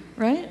too,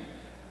 right?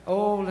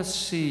 Oh, let's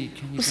see.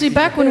 Well, see,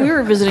 back when we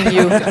were visiting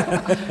you,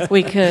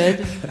 we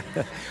could.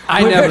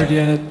 I never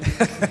did.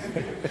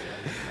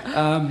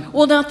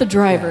 Well, not the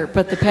driver,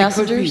 but the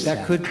passengers.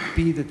 That could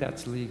be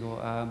that's legal.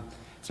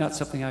 It's not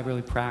something I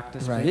really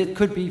practice, Right. but it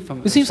could be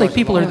from... It seems like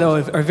people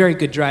are very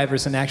good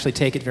drivers and actually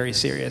take it very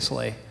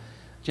seriously.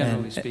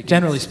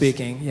 Generally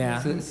speaking.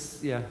 Yeah.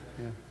 Yeah.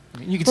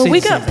 You could Well, say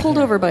we the same got thing pulled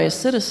here. over by a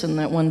citizen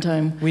that one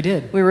time. We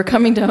did. We were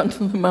coming down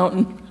to the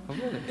mountain Oh,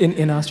 really?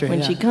 In Austria. when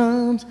yeah. she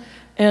comes,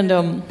 and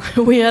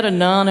we had a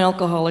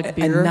non-alcoholic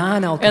beer.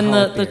 non-alcoholic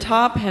and beer. the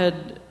top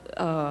had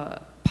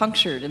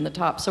punctured in the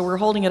top, so we're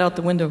holding it out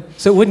the window.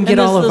 So it wouldn't get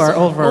And all of this our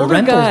older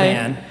rental guy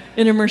van.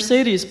 in a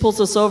Mercedes pulls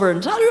us over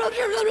and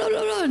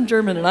in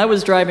German, and I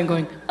was driving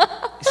going, I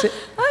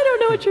don't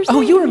know what you're saying.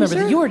 Oh, you remember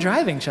sir." that. You were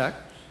driving, Chuck.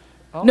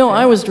 No,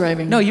 I was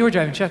driving. No, you were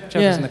driving. Chuck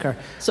was in the car.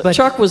 So But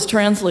Chuck was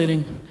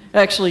translating.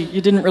 Actually,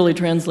 you didn't really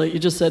translate. You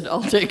just said,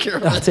 I'll take care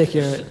of it. I'll take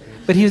care of it.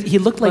 But he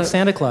looked like But-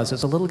 Santa Claus.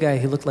 As a little guy,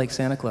 he looked like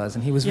Santa Claus.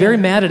 And he was very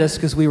mad at us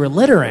because we were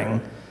littering.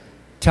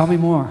 Tell me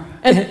more.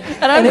 And I'm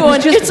and it was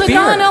going, just it's a beer.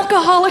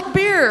 non-alcoholic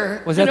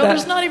beer. Was that that?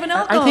 There's not even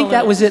alcohol. I think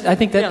that was it. I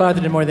think that Yeah.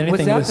 bothered him more than Was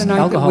anything. that the night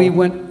alcohol that we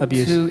went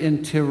abuse. to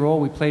in Tyrol?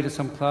 We played at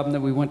some club, and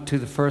then we went to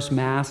the first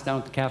mass down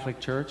at the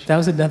Catholic Church. That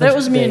was another That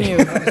was me and day. you.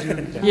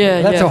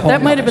 Yeah, That's a whole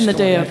that might have been the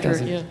nother day story. after.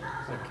 That Yeah.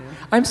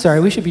 I'm sorry.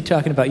 We should be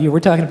talking about you. We're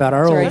talking about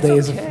our Sorry. old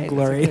That's days okay. of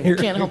glory. That's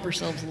okay. Can't help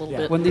ourselves a little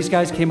bit. When these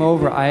guys came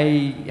over,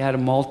 I had a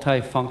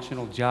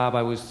multifunctional job.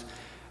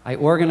 I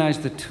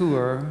organized the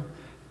tour.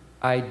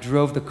 I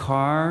drove the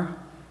car.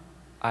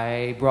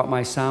 I brought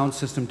my sound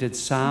system, did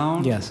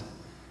sound. Yes.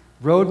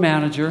 Road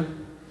manager,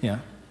 Yeah.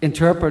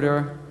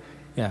 interpreter,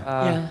 Yeah.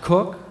 Yeah.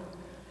 cook.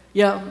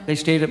 Yeah. They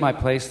stayed at my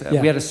place. Yeah.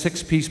 We had a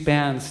 6-piece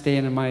band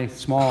staying in my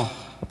small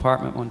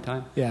apartment one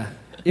time. Yeah.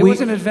 It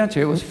was an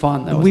adventure. It was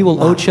fun, though. We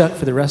will owe Chuck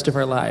for the rest of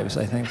our lives,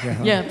 I think.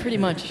 Yeah, pretty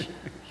much.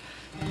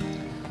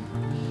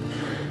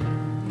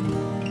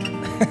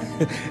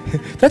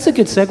 That's a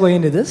good segue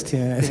into this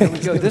tune. I think.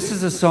 This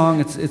is a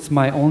song, it's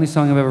my only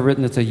song I've ever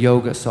written. It's a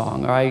yoga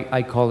song. Or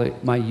I call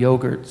it my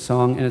yogurt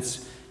song, and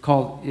it's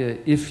called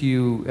If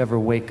You Ever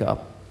Wake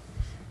Up.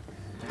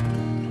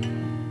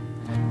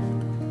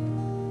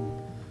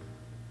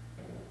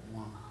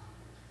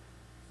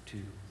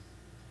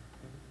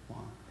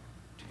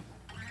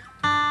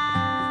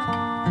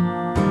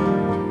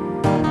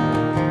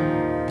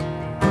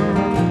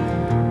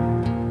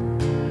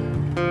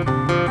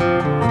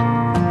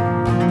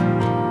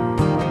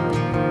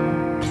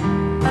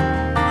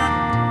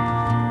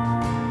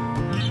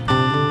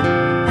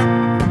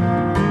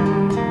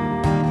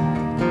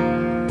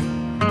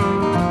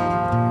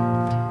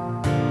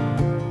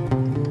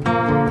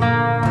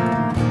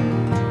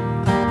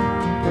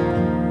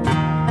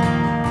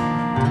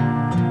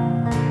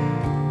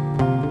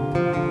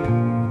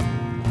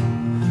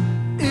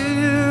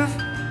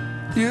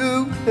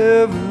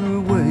 ever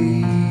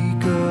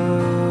wake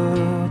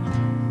up,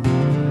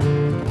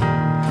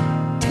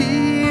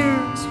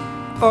 tears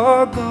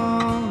are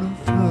gonna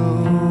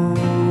flow,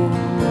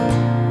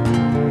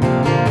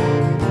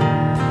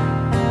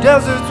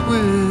 deserts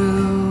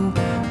will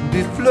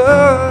be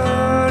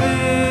flooded,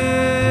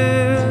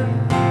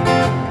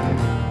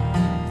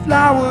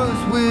 flowers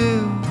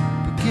will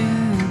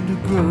begin to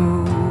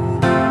grow,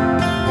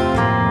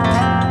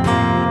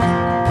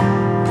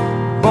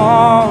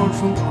 born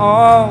from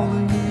all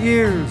the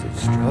years of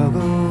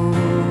struggle,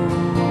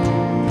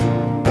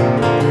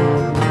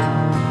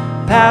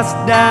 passed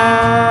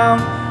down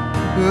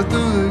through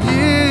the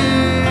years.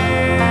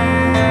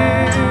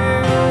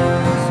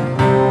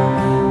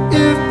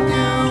 If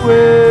you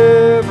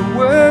ever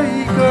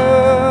wake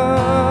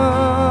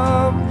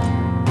up,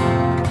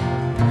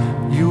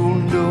 you'll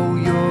know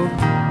you're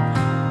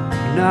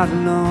not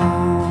alone.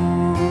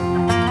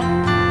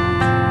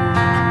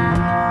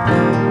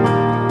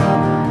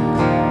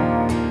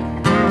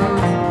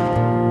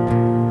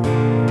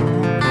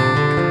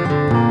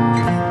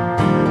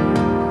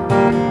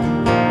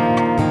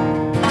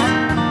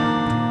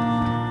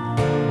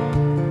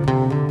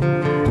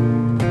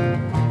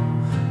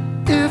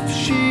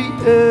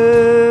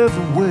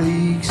 Ever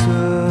wakes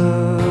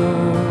up,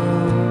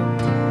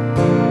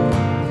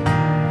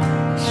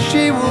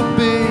 she will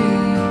be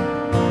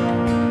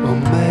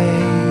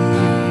amazed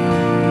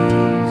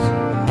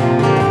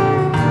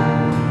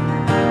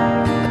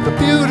at the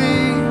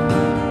beauty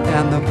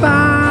and the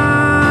bounty,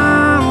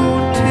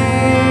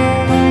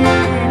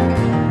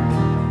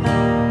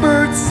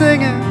 birds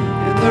singing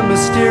in their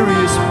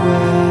mysterious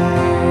way,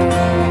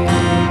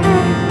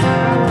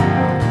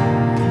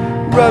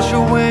 rush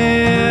of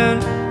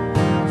wind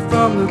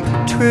from the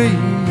trees,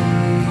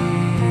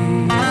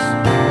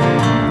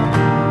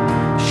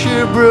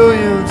 sheer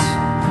brilliance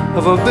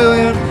of a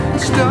billion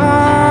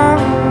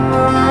stars.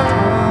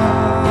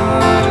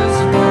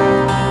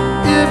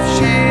 If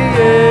she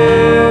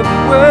ever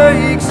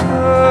wakes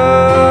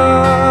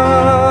up,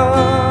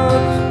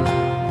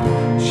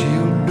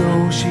 she'll know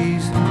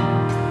she's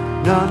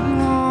not alone.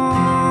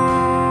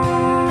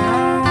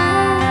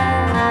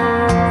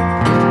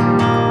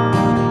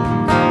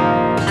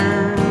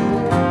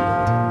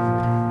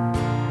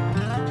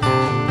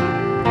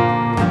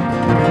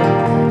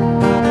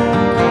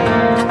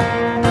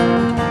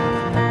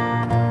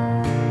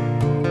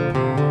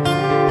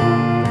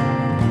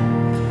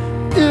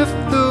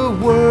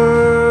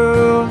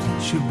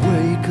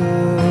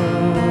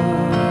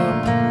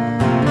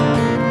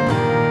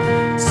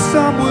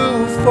 Some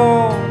will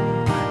fall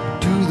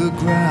to the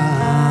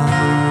ground,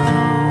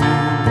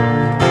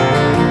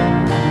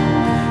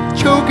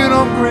 choking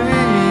on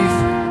grief,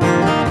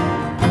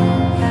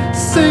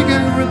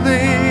 seeking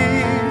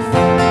relief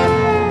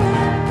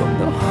from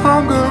the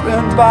hunger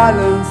and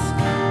violence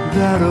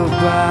that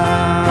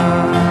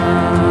abound.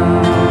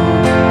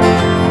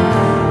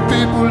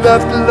 People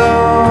left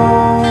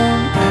alone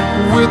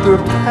with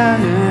their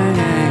pain,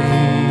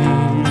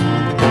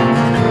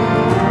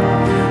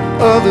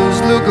 others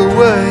look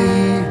away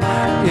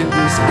in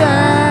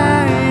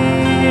disdain.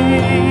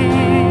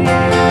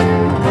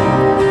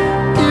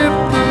 If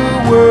the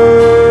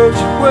world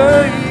should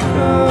wake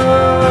up,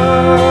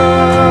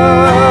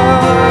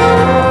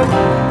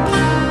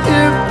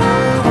 if the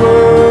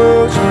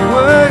world should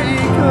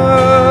wake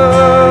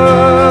up,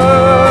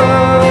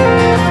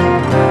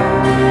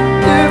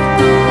 if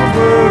the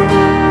world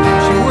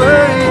should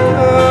wake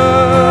up,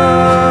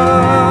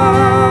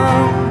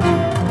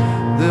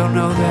 they'll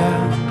know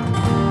that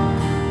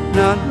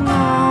not alone.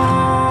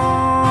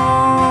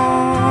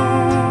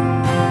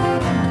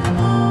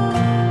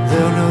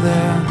 They'll know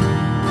they're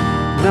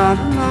not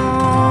alone.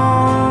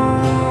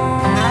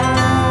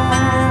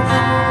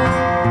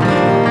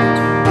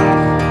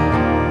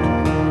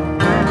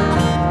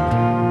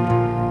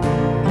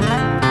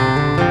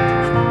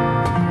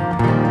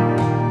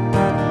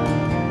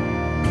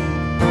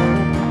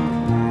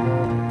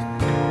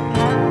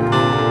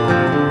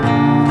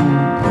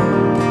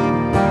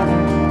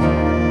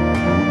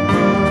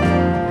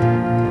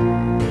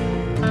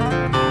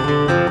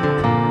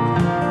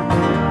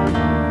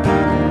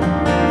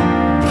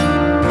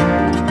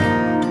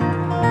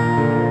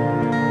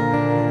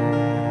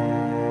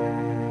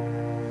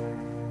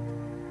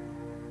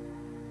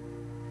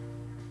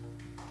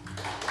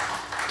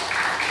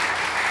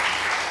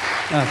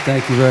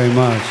 Thank you very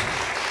much.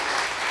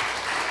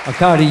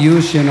 Arkady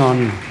Yushin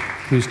on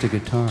acoustic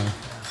guitar.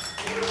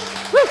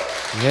 Woo!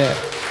 Yeah.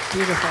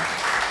 Beautiful.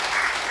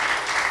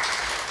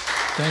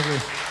 Thank you.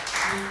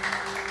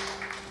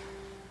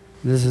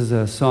 This is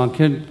a song.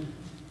 Can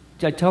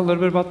I tell a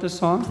little bit about this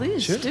song?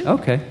 Please do.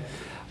 Okay.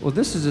 Well,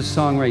 this is a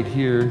song right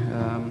here.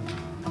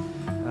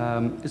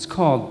 It's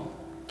called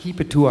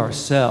 "Keep It to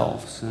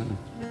Ourselves," and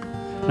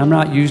I'm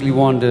not usually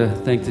one to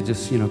think to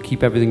just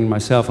keep everything to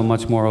myself. I'm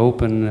much more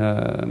open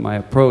in my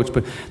approach.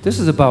 But this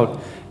is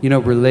about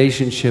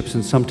relationships,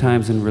 and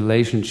sometimes in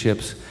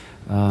relationships,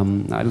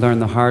 I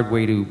learned the hard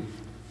way to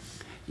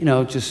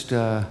just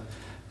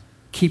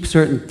keep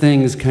certain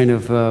things kind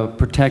of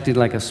protected,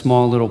 like a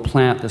small little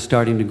plant that's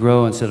starting to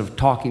grow, instead of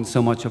talking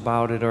so much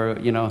about it, or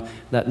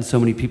letting so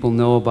many people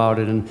know about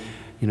it, and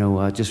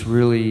just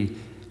really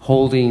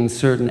holding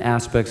certain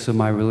aspects of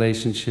my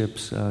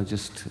relationships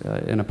just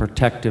in a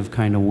protective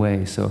kind of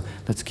way. So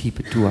let's keep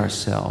it to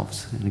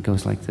ourselves. And it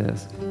goes like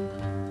this.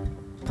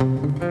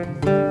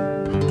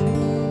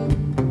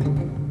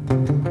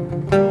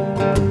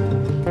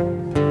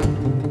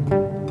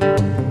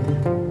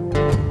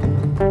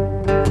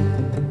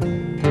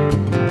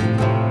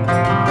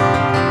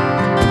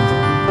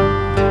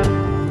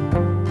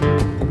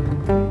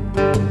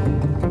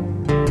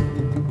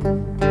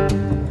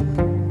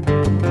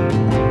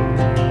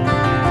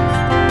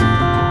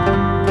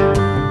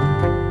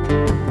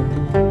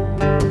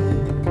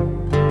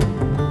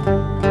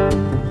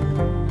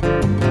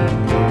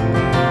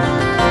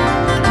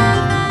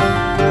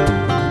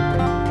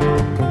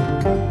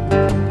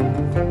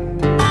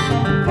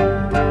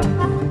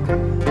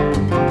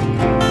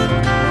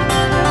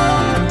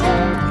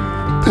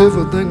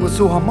 Everything was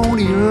so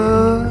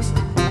harmonious.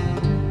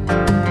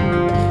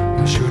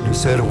 I shouldn't have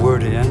said a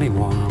word to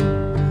anyone.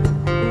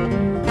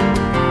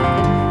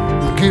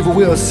 Gave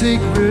away our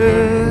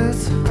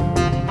secrets.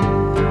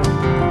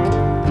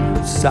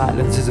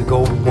 Silence is a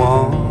golden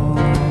one.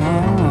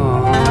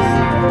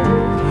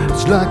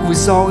 It's like we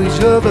saw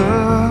each other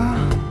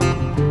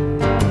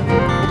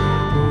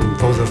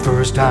for the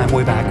first time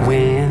way back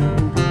when.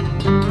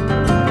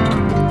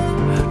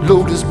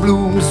 Lotus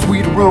blooms,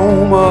 sweet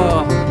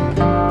aroma,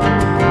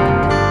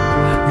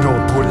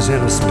 put us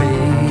in a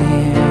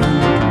spin.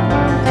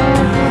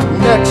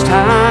 Next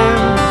time,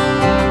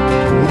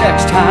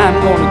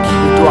 gonna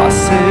keep it to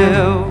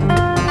ourselves.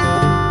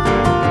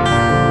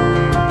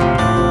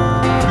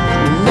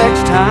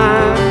 Next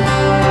time,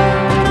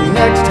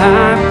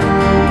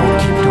 gonna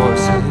keep it to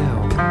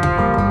ourselves.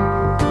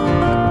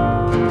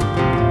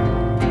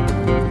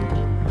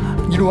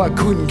 I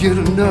couldn't get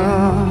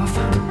enough,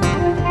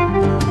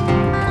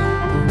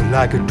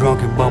 like a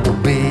drunken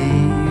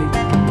bumblebee,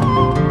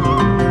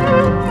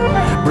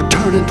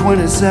 returning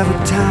 27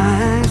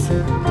 times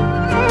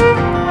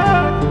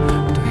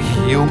to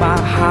heal my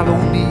hollow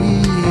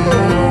knees.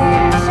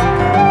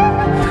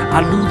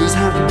 I knew this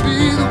had to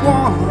be the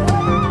one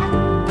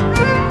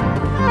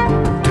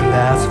to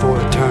last for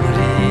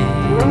eternity,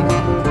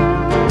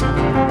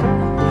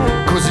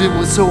 'cause it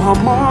was so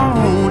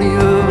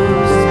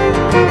harmonious.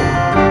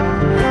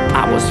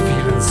 I was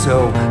feeling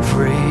so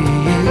free.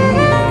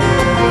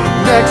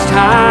 Next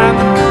time,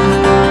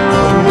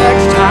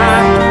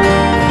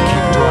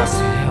 keep to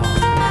ourselves.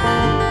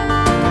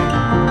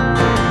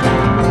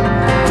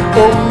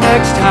 Oh,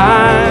 next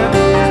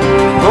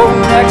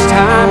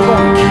time,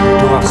 gonna keep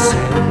to ourselves.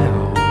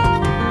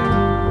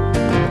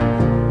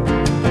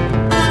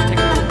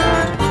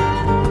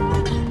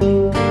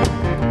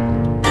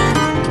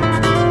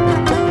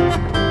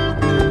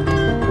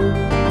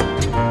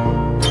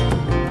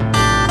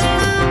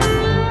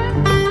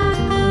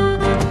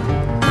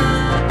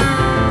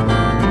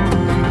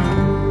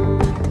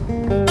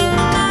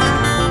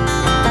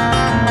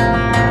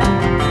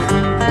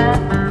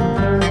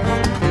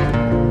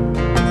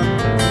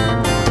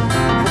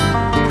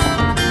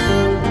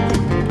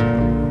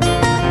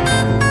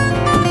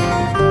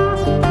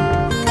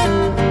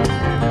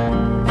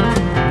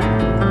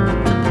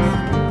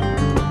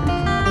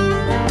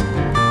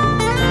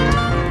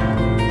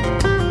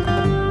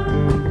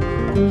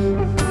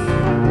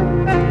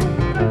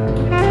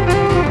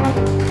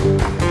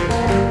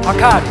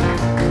 Arkady.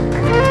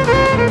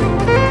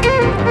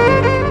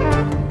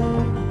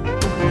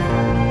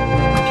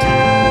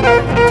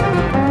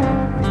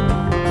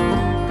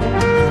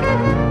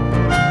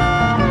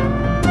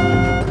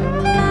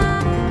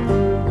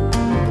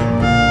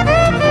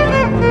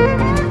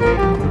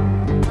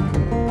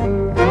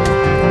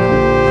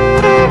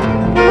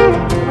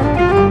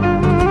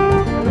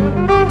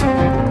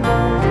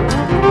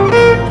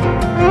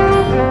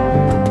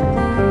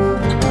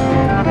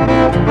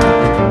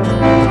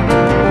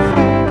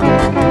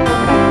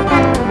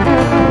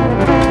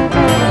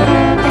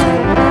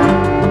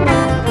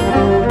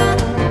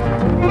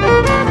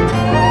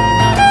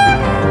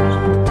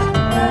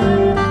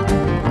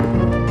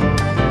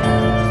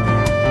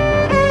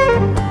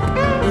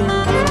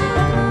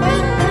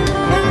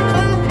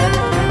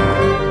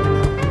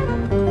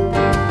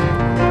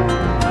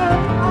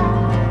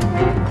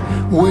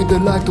 Winter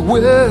like the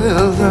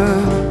weather,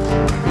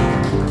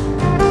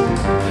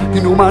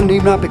 You know my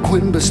name not be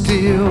Quentin, but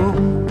still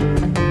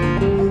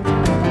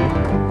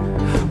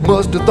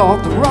must have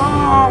thought the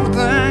wrong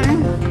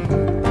thing.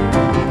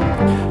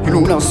 You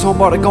know now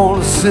somebody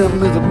gonna send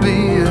me the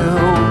bill.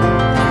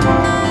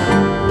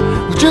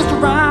 Well, just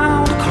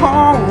around the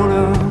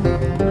corner,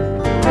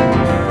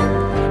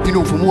 you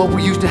know, from what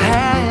we used to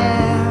have.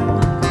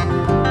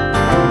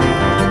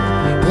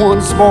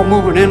 One small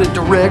movement in a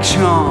direction,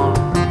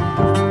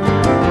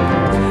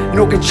 you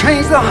know, can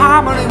change the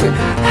harmony we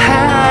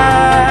have.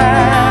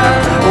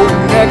 Oh,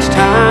 next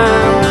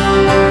time,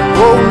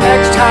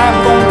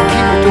 gonna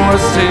keep it to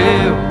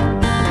ourselves.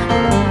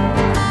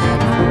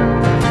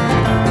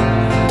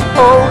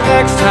 Oh,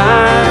 next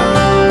time,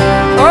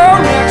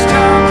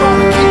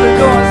 gonna keep it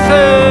to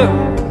ourselves.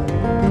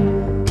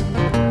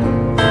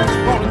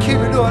 Gonna keep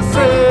it to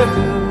ourselves.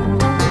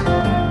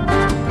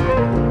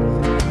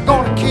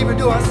 Gonna keep it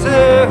to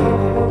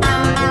ourselves.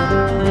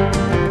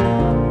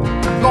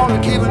 Gonna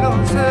keep it to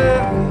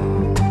ourselves.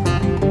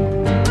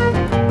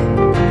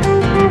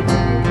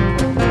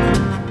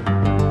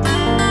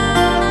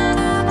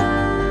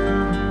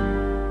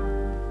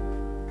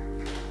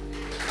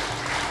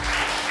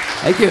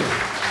 Thank you.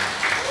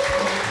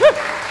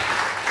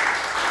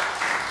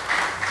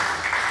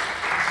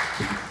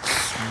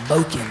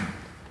 Smoking.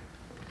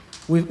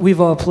 We've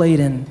all played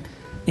in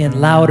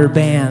louder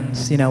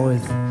bands, you know,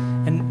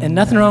 and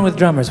nothing wrong with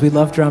drummers. We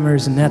love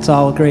drummers, and that's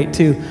all great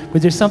too.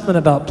 But there's something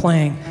about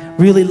playing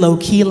really low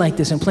key like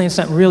this and playing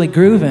something really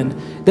grooving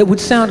that would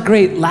sound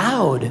great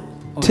loud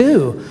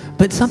too.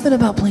 But something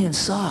about playing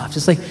soft.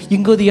 It's like you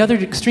can go the other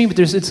extreme, but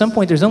at some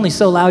point there's only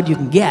so loud you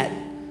can get.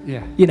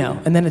 Yeah. You know,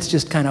 and then it's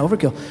just kind of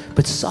overkill.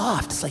 But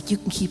soft, it's like you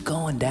can keep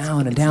going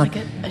down and down. It's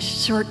like a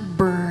short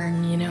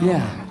burn, you know.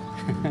 Yeah.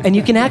 And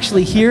you can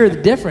actually hear the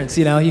difference,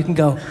 you know. You can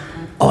go,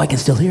 oh, I can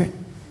still hear it.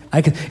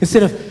 I can,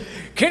 instead of,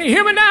 can you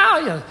hear me now?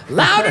 You know,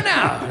 louder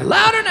now,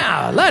 louder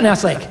now, louder now.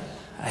 It's like,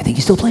 I think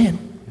he's still playing.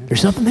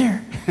 There's something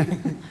there.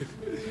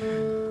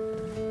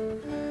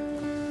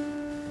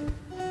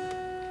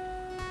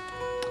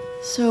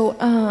 So,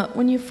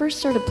 when you first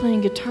started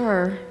playing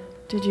guitar,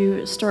 did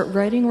you start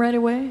writing right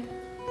away?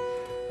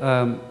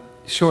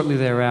 Shortly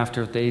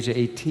thereafter, at the age of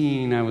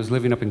 18, I was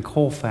living up in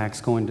Colfax,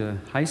 going to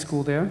high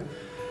school there.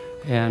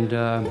 And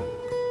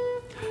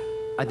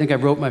I think I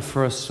wrote my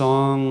first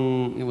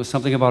song. It was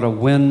something about a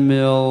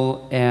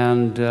windmill,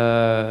 and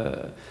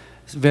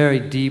it's a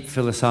very deep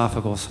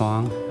philosophical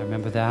song. I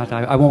remember that.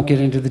 I won't get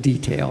into the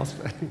details.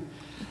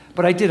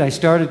 But I did. I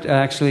started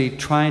actually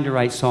trying to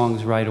write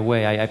songs right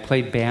away. I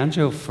played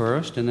banjo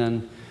first, and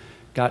then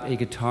got a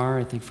guitar,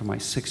 I think, for my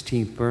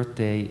 16th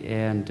birthday.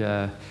 And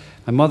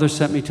my mother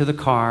sent me to the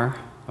car.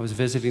 I was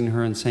visiting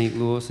her in St.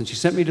 Louis, and she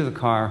sent me to the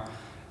car,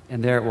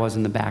 and there it was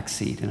in the back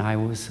seat, and I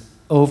was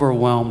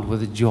overwhelmed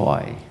with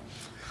joy.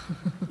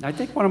 I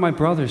think one of my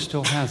brothers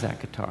still has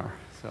that guitar.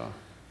 So.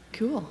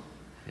 Cool.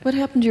 Yeah. What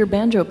happened to your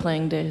banjo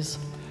playing days?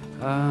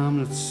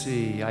 Let's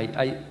see.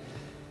 I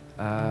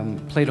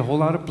played a whole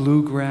lot of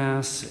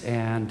bluegrass,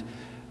 and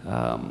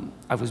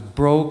I was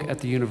broke at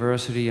the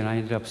university, and I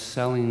ended up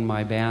selling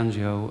my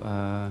banjo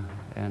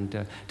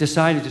and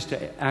decided just to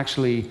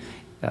actually.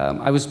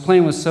 I was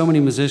playing with so many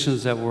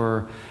musicians that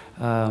were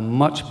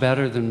much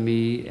better than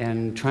me,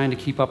 and trying to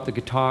keep up the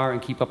guitar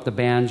and keep up the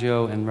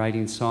banjo and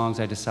writing songs.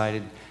 I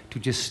decided to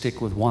just stick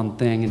with one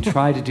thing and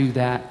try to do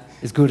that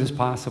as good as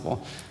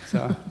possible.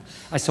 So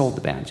I sold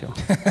the banjo.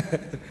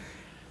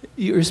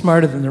 You're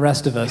smarter than the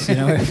rest of us, you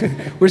know.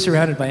 I'm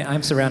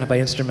surrounded by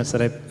instruments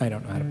that I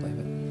don't know how to play,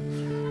 but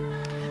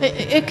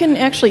it can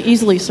actually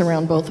easily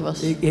surround both of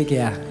us.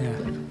 Yeah.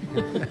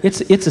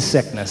 It's a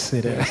sickness.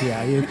 It is.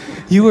 Yeah.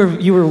 You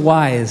were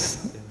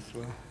wise.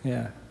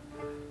 Yeah.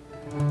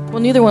 Well,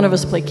 neither one of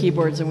us play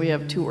keyboards, and we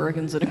have 2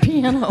 organs and a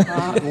piano.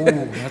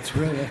 That's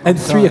really. And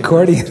 3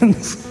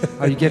 accordions.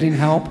 Are you getting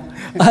help?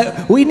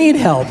 We need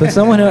help. If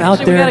someone out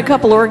Actually, there. We got a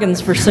couple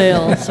organs for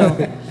sale. So.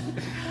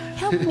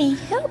 Help me,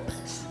 help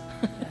us.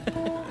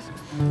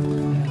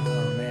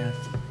 Oh man.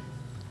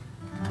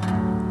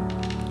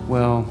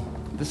 Well,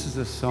 this is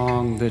a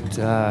song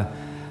that.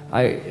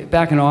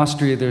 Back in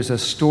Austria, there's a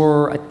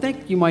store, I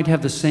think you might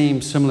have the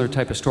similar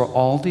type of store,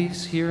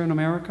 Aldi's here in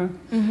America.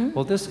 Mm-hmm.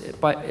 Well,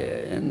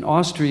 in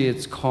Austria,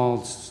 it's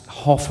called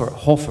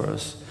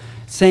Hofers.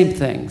 Same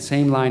thing,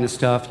 same line of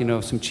stuff, you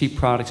know, some cheap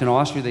products. In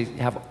Austria, they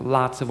have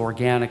lots of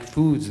organic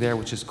foods there,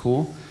 which is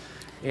cool.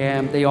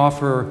 And they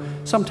offer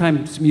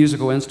sometimes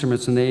musical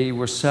instruments, and they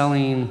were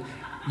selling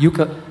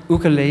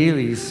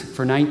ukuleles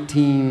for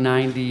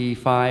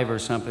 $19.95 or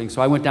something. So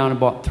I went down and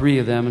bought 3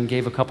 of them and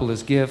gave a couple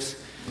as gifts.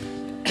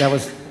 That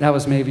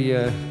was maybe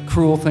a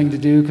cruel thing to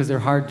do because they're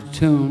hard to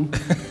tune.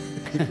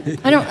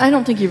 I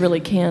don't think you really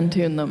can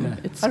tune them. No, I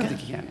don't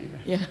think you can either.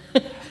 Yeah.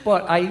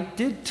 But I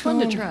did tune.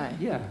 Fun to try.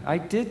 Yeah, I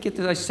did get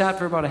this. I sat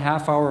for about a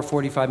half hour,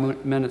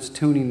 45 minutes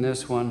tuning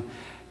this one,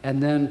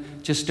 and then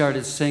just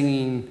started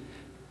singing.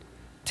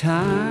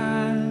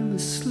 Time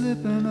is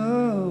slipping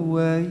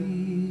away.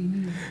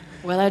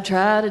 Well, I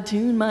try to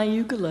tune my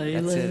ukulele.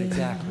 That's it,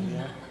 exactly.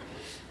 Yeah.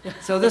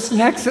 So that's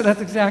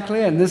exactly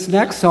it. And this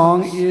next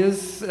song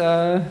is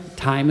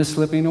Time is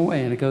Slipping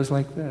Away, and it goes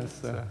like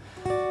this.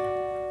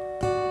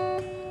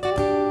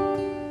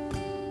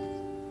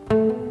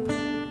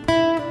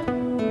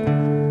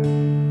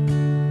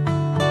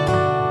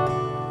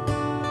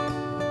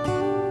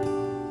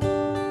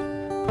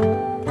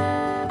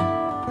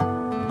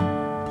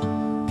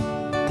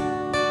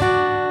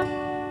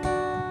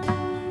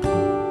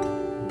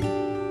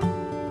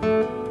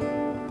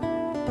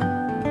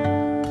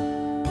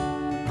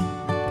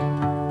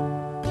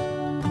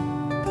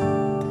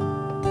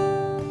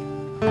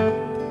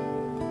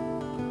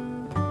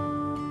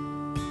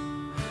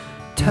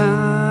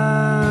 Time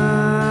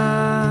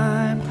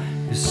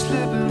is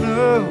slipping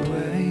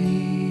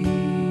away.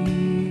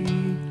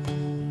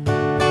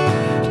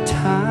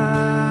 Time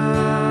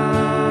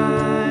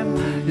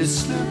is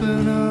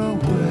slipping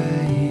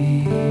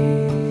away.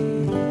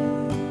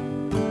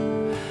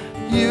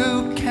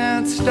 You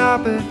can't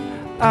stop it,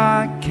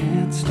 I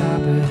can't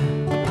stop it.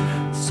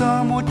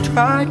 Some would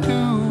try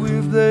to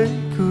if they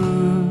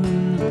could.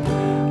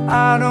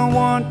 I don't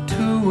want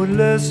to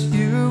unless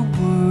you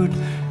would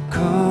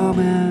come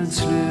and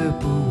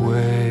slip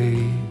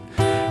away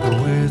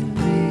with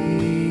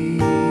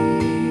me.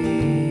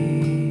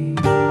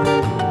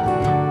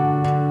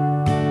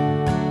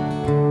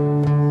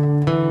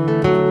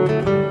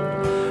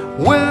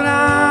 When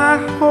I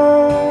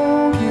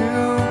hold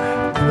you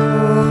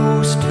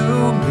close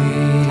to me,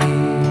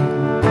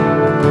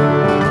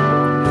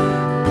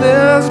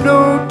 there's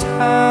no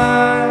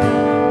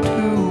time to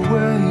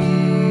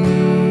waste.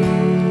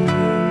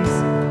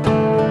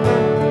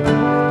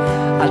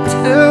 I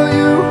tell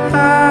you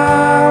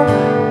how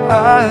I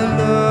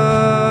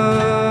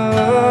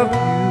love you.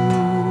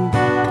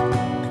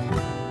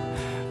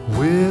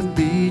 With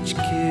each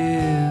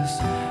kiss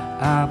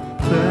I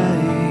place.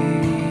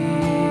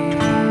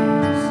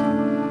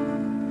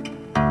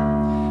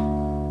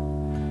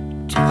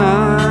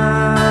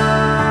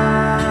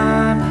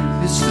 Time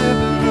is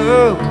slipping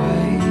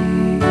away.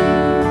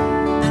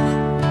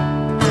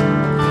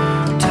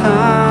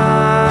 Time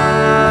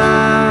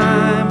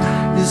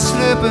is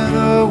slipping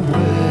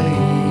away.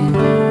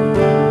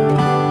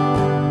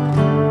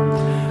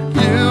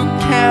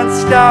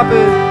 Stop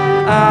it,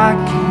 I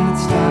can't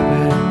stop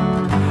it.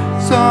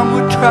 Some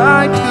would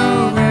try to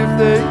if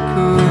they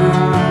could.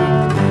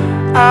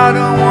 I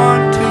don't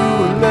want to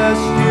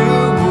unless you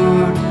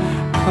would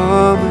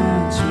come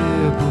and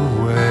slip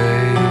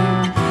away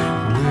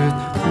with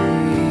me.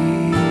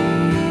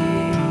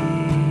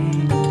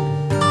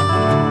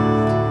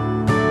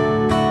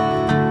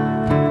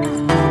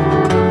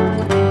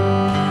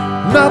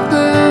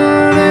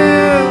 Nothing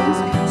is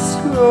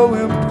so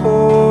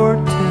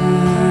important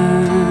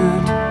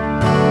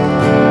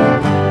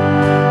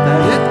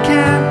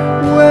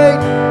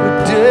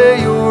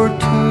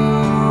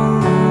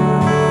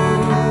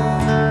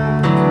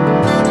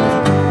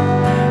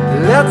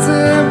let's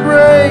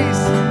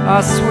embrace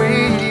our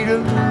sweet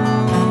illusions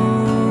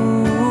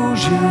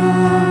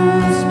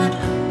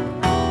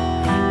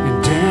and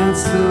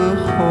dance the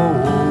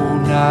whole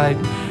night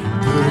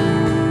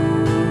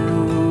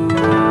through.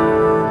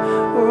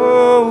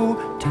 Oh,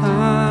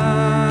 time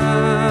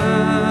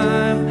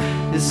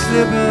is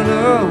slipping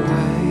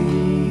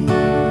away.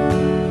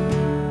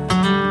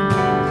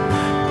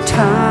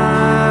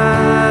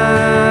 Time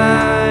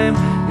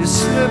is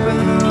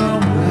slipping away.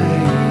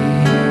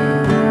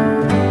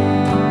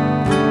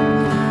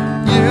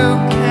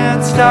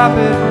 Stop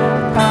it,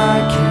 I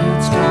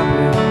can't stop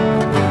it.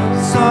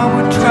 Some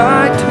would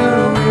try to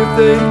if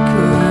they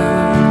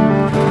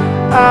could.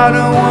 I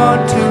don't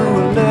want to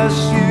unless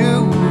you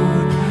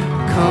would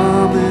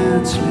come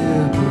and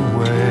slip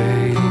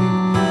away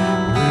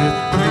with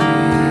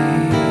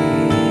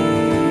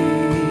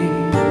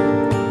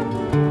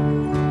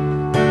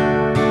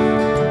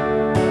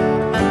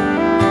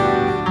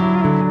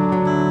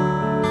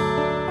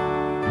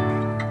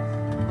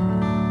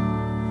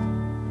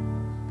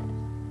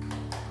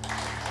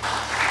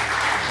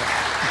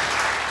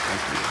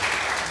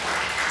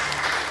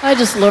I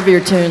just love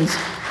your tunes.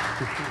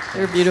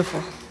 They're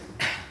beautiful.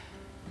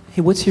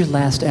 Hey, what's your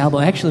last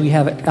album? Actually, we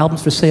have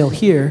albums for sale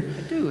here.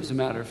 I do, as a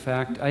matter of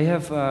fact. I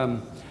have,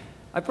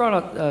 I brought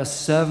out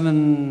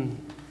 7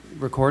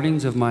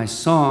 recordings of my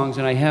songs,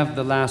 and I have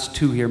the last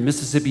 2 here.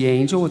 Mississippi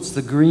Angel, it's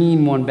the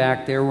green one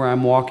back there where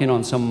I'm walking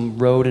on some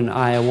road in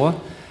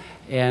Iowa.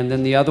 And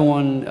then the other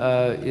one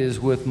is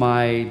with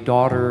my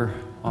daughter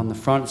on the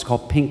front. It's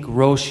called Pink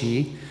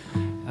Roshi.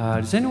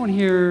 Does anyone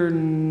here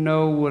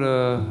know what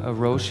a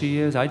Roshi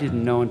is? I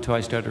didn't know until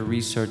I started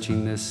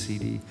researching this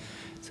CD.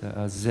 It's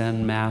a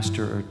Zen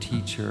master or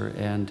teacher,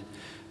 and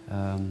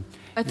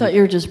I thought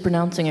you were just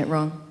pronouncing it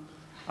wrong.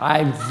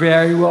 I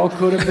very well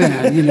could have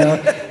been. You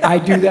know, I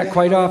do that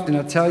quite often.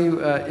 I'll tell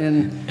you.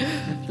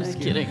 Just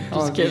kidding.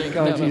 Just kidding.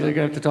 God, geez, I'm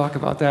gonna have to talk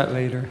about that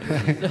later.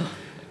 No.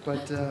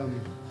 But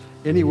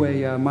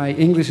anyway, my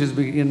English is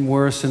getting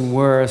worse and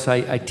worse.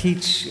 I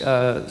teach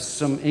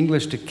some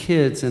English to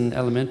kids in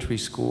elementary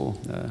school,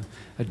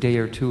 a day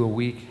or two a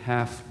week,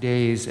 half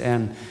days,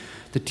 and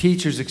the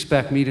teachers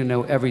expect me to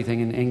know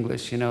everything in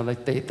English, you know,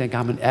 like they think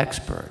I'm an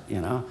expert,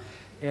 you know.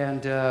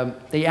 And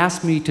they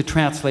ask me to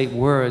translate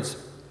words,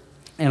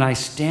 and I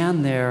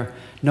stand there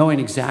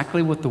knowing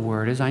exactly what the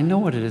word is. I know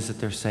what it is that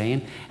they're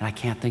saying, and I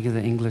can't think of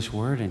the English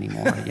word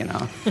anymore, you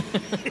know.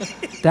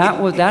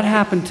 That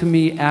happened to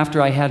me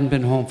after I hadn't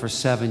been home for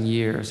 7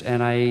 years,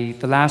 and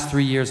the last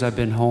 3 years I've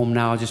been home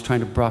now just trying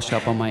to brush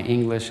up on my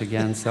English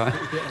again, so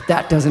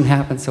that doesn't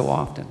happen so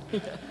often.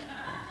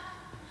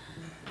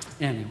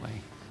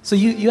 Anyway. So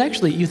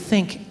you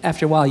think,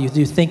 after a while, you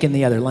do think in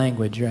the other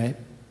language, right?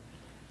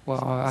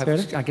 Well,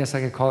 I guess I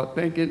could call it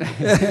thinking.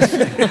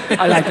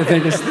 I like to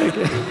think it's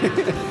thinking.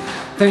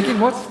 Thinking?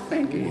 What's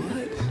thinking?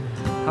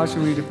 How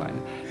should we define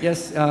it?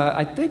 Yes,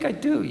 I think I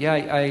do. Yeah,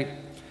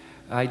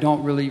 I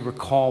don't really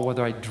recall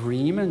whether I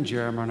dream in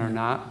German or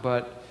not,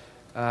 but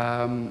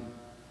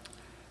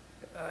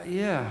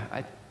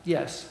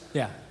yes.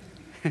 Yeah.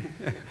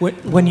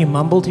 When you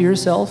mumble to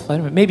yourself, I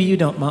don't know, maybe you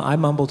don't. I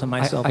mumble to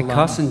myself. I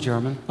cuss in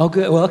German. Oh,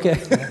 good. Well, okay.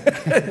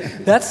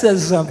 That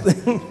says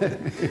something.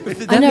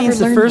 That means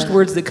the first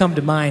words that come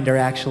to mind are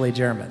actually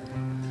German.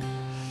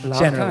 A lot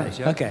generally. of times,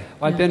 yeah. Okay.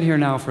 Well, I've been here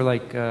now for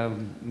like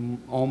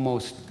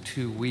almost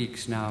 2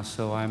 weeks now,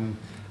 so I'm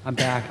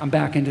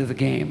back into the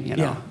game, you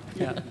know.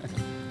 Yeah.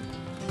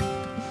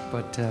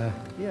 But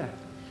yeah.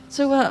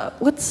 So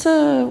what's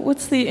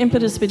the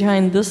impetus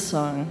behind this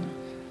song?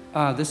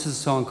 This is a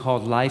song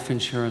called Life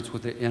Insurance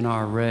with the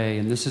NRA,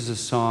 and this is a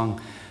song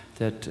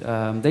that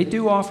they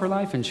do offer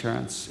life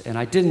insurance. And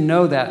I didn't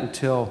know that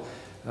until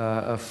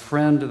a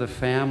friend of the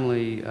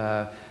family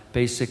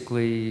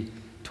basically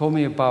told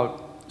me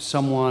about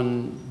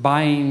someone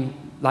buying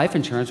life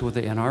insurance with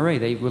the NRA.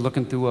 They were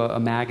looking through a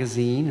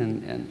magazine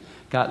and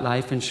got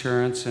life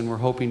insurance and were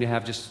hoping to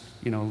have just,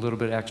 you know, a little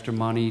bit extra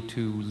money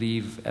to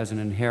leave as an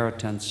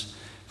inheritance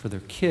for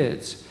their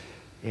kids.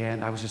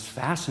 And I was just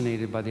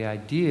fascinated by the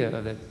idea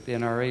that the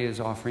NRA is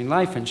offering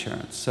life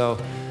insurance. So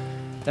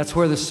that's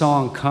where the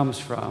song comes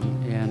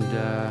from. And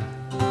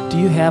do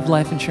you have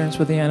life insurance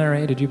with the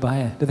NRA? Did you buy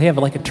it? Do they have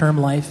like a term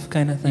life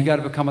kind of thing? You got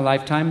to become a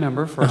lifetime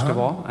member first of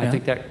all. I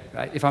think that,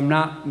 if I'm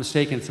not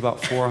mistaken, it's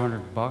about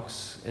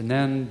 $400, and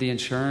then the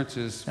insurance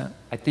is,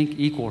 I think,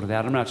 equal to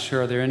that. I'm not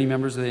sure. Are there any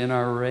members of the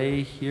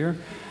NRA here?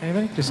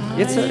 Anybody? It's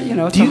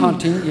a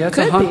hunting. Yeah, it's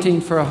a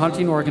hunting for a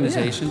hunting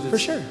organization. Yeah, for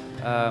sure.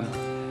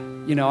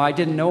 You know, I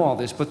didn't know all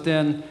this, but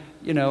then,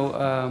 you know,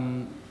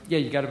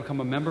 you got to become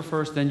a member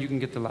first, then you can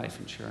get the life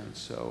insurance.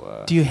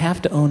 So, do you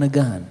have to own a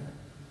gun?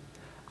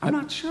 I'm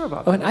not sure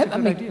about that. That's a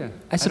good idea.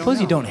 I suppose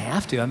you don't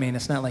have to. I mean,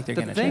 it's not like they're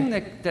going to check. The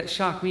thing that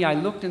shocked me, I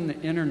looked in the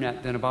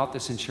internet then about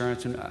this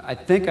insurance, and I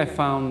think I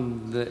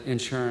found the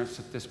insurance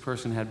that this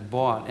person had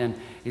bought, and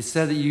it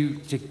said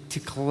that to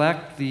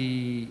collect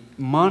the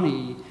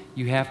money,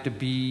 you have to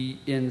be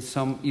in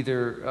some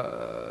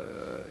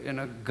in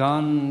a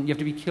gun. You have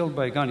to be killed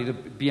by a gun, either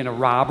be in a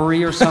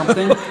robbery or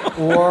something,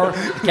 or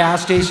a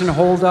gas station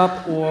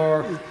holdup,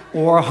 or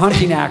a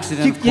hunting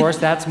accident. Of course,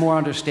 that's more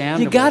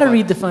understandable. You got to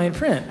read the fine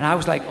print. And I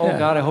was like, oh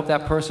God, I hope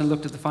that person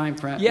looked at the fine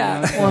print.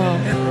 Yeah. You know? Well,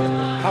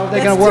 how are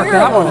they going to work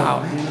that one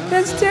out? You know?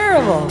 That's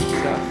terrible.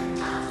 So,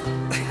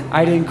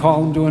 I didn't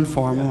call them to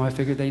inform them. I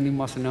figured they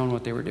must have known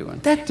what they were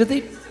doing.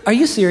 Are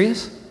you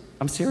serious?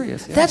 I'm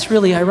serious. Yeah. That's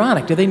really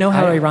ironic. Do they know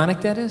how ironic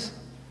that is?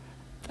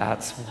 I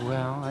don't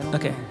know.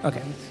 Okay.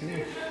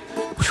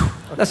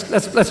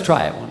 Let's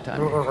try it one time.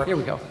 Here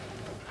we go.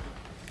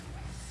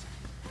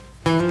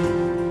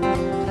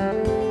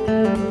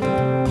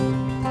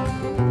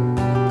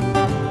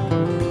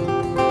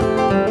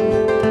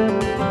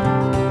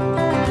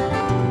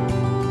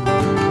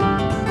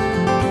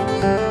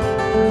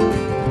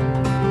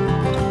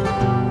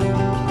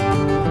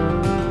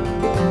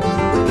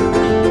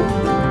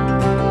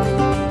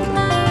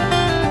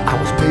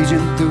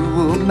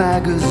 Through a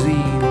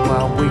magazine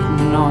while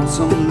waiting on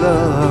some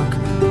luck.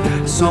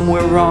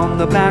 Somewhere on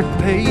the back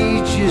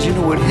pages, you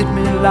know, it hit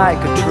me like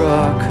a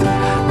truck.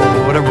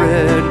 But what I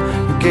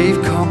read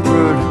gave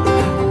comfort,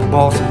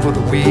 balsam for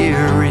the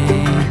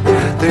weary,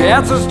 the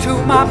answers to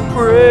my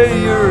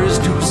prayers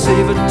to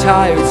save a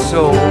tired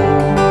soul.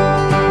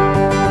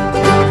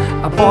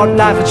 I bought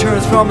life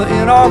insurance from the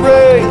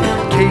NRA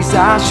in case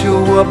I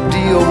show up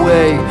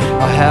DOA.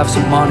 I have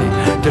some money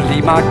to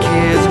leave my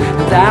kids,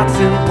 and that's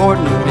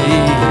important to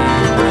me.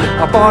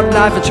 I bought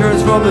life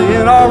insurance from the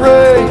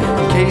NRA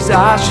in case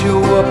I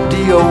show up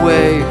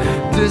DOA.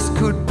 This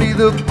could be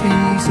the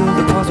piece of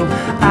the puzzle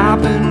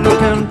I've been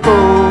looking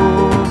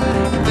for.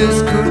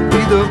 This could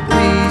be the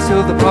piece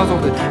of the puzzle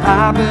that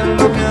I've been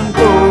looking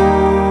for.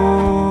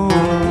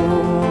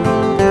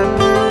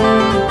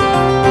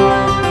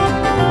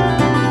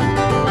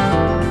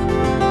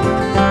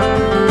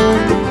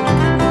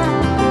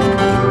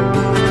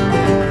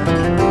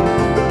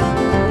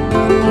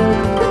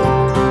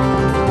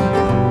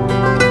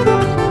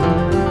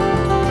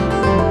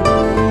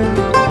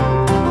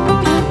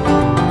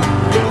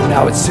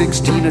 Now at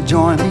 16 I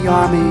joined the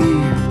Army,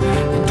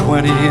 and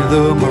 20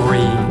 the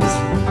Marines,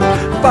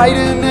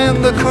 fighting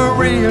in the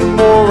Korean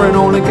War, and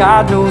only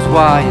God knows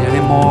why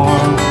anymore.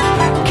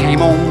 came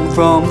home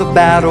from the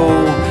battle,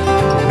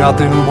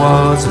 nothing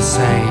was the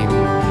same.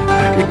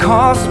 It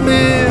cost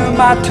me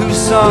my 2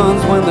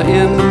 sons when the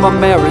end of my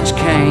marriage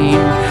came.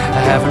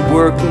 I haven't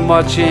worked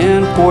much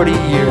in 40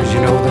 years, you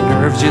know, the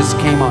nerves just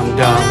came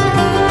undone.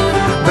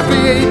 The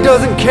VA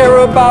doesn't care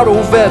about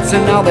old vets,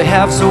 and now they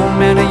have so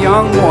many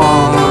young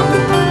ones.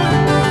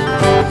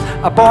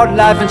 I bought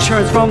life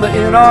insurance from the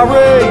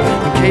NRA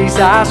in case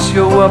I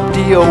show up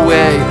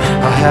DOA.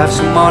 I have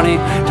some money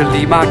to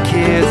leave my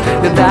kids,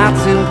 and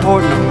that's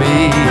important to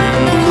me.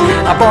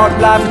 I bought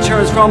life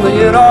insurance from the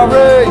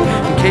NRA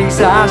in case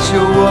I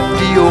show up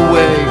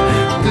DOA.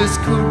 This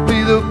could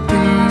be the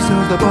piece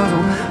of the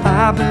puzzle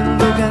I've been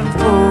looking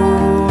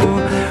for.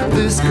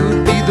 This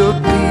could be the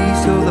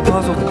piece of the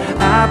puzzle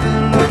I've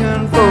been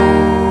looking for.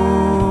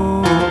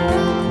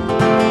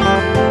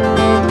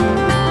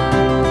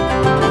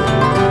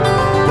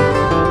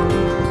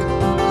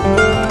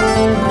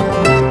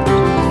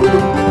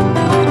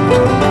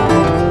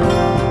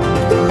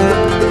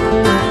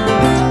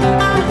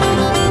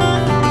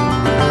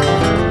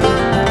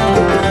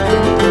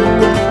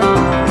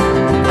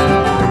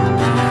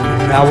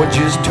 Now I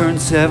just turned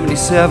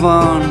 77,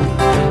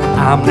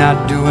 I'm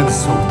not doing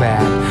so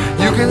bad.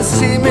 You can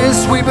see me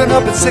sweeping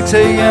up at 6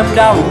 a.m.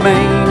 down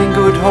Main in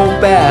Good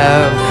Hope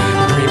Ave.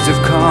 Dreams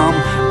have come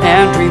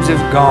and dreams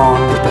have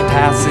gone with the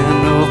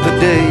passing of the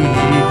day.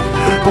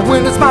 But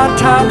when it's my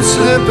time to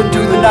slip into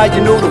the night,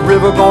 you know the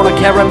river gonna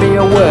carry me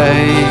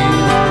away.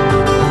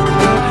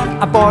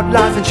 I bought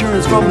life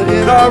insurance from the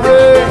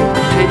NRA in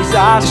case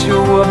I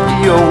show up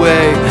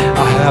DOA.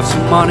 I have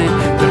some money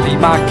to leave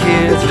my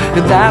kids,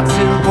 and that's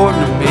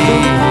important to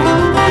me.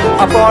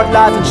 I bought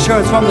life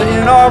insurance from the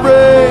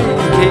NRA in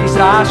case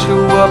I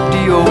show up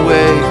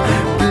DOA.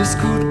 This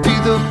could be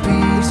the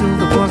piece of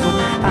the puzzle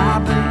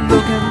I've been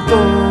looking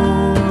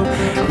for.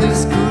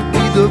 This could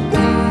be the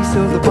piece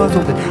of the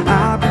puzzle that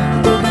I've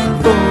been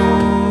looking for.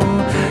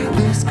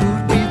 This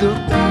could be the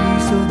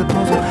piece of the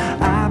puzzle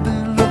I've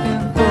been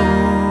looking for.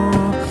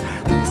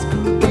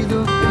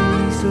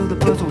 The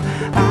puzzle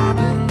I've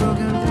been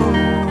looking for.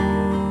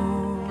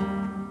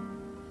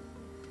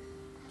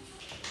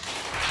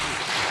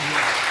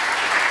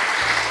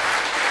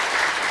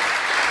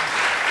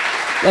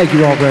 Thank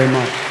you all very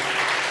much.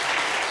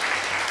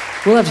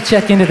 We'll have to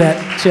check into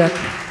that, Chuck.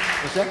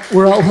 What's that?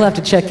 We'll have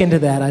to check into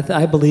that.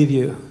 I believe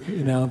you,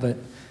 you know, but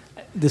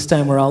this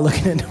time we're all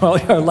looking into all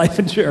our life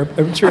insurance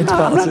policies.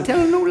 I'm not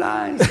telling no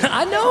lies.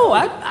 I know.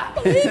 I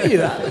believe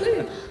you. I believe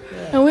you.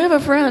 Now, we have a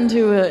friend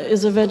who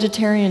is a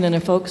vegetarian and a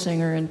folk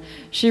singer, and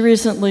she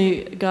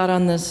recently got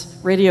on this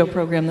radio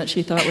program that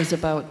she thought was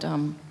about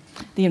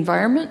the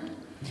environment,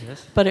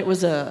 Yes. but it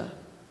was a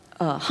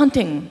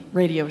hunting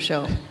radio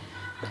show.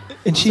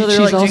 And So they're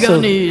she's like, do you got also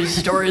any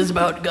stories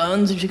about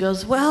guns? And she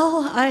goes,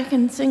 well, I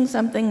can sing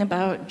something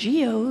about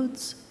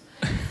geodes.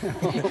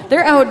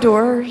 They're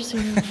outdoors.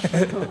 You know.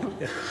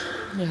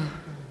 Yeah.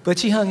 But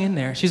she hung in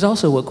there. She's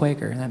also a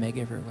Quaker, and that may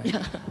give her away.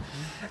 Yeah.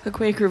 A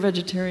Quaker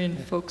vegetarian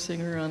folk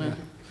singer on a...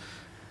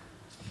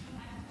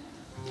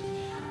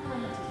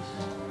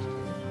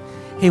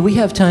 Hey, we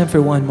have time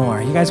for one more.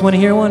 You guys want to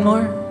hear one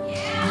more?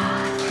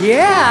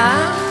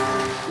 Yeah.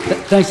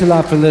 Thanks a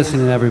lot for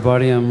listening,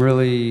 everybody. I'm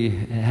really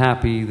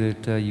happy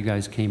that you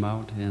guys came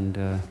out, and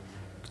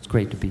it's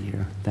great to be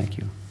here. Thank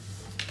you.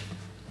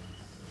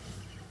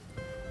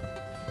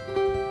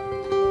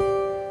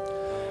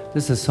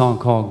 This is a song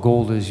called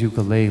Golda's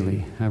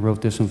Ukulele. I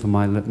wrote this one for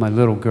my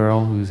little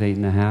girl, who's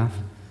 8.5.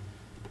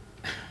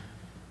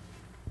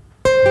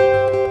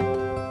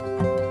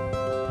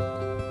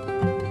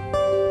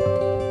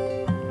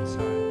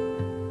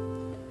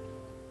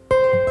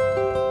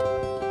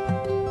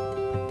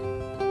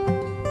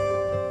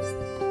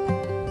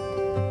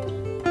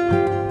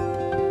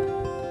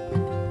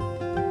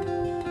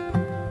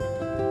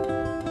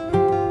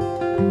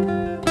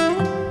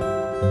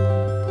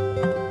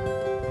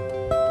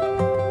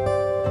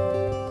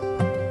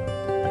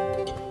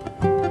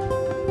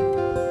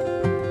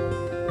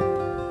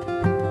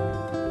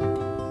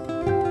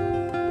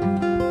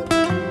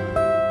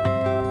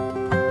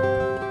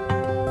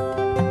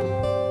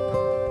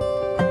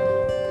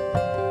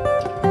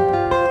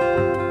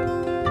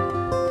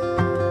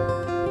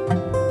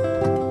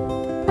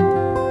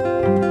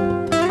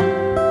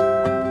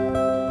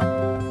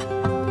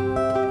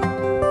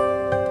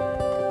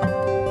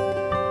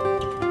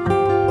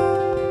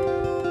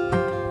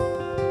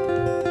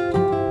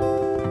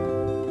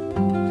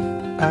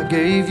 I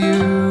gave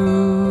you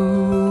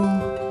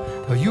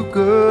a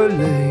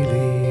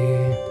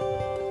ukulele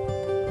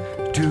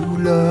to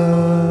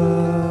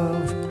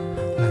love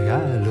like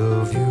I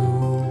love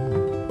you.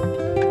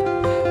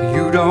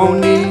 You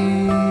don't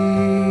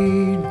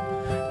need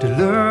to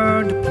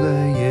learn to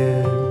play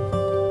it,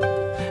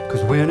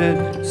 'cause when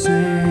it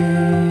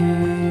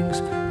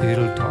sings,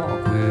 it'll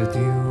talk with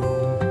you.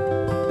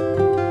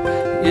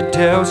 It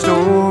tells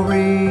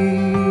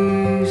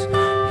stories,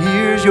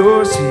 here's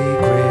your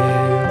secret,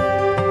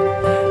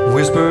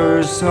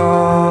 whispers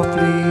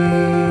softly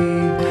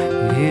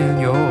in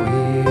your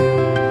ear.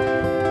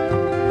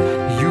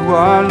 You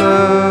are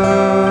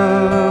love.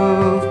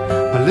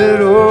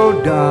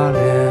 little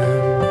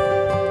darling,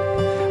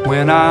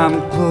 when I'm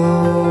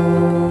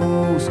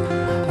close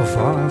or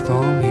far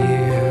from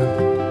here.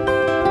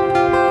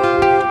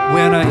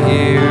 When I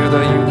hear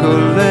the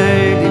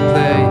ukulele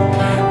play,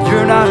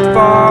 you're not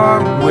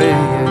far away.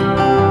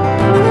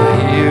 When I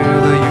hear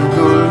the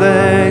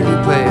ukulele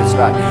play, it's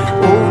like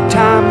old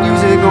time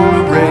music on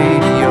the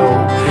radio.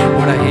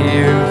 When I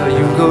hear the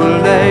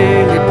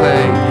ukulele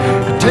play,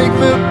 take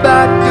me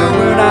back to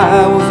when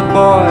I was a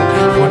boy.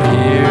 When I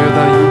hear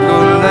the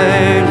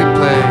ukulele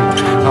play,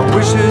 I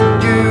wish that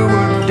you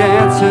were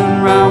dancing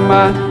round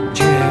my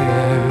chair.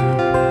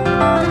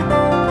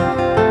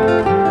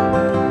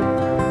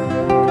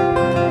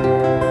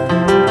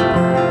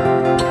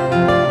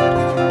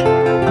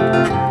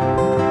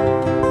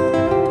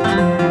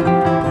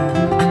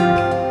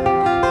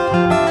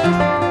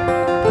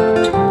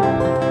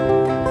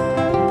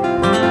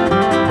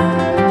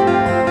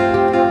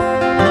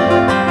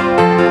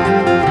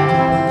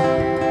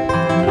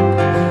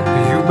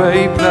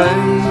 May play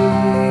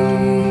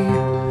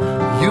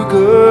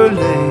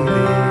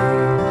ukulele,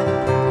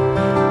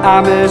 I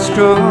may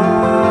strum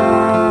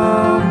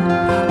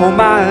on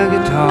my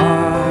guitar.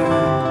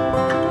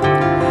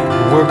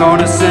 We're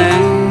gonna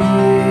sing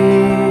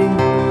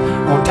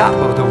on top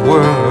of the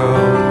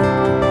world,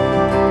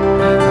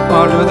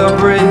 under the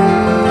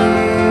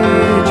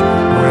bridge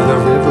where the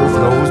river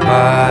flows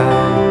by.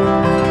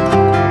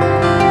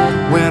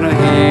 When I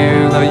hear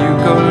the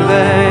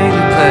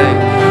ukulele play,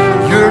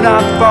 you're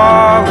not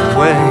far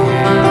away.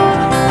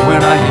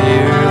 When I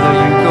hear the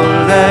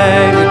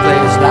ukulele play,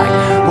 it's like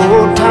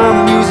old time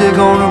music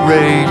on the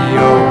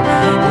radio.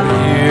 When I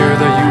hear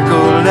the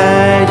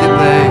ukulele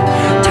play,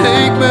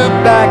 take me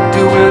back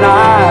to when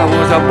I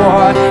was a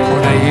boy.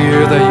 When I hear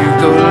the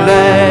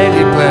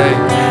ukulele play,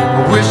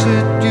 I wish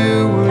that you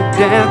were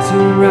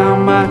dancing around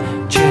my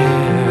chair.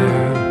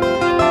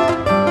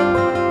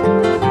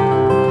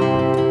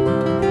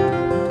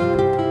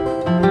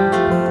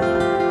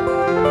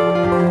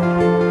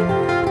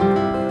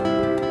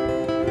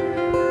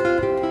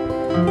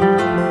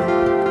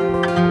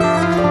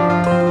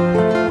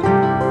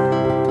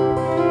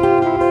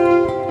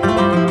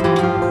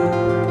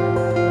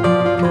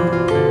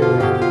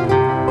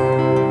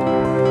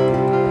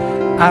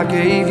 I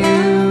gave you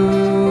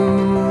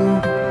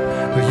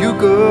a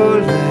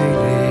ukulele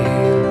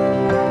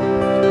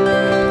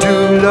to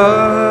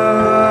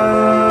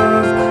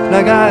love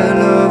like I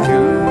love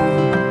you.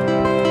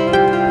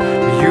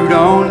 You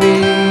don't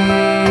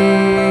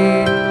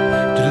need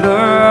to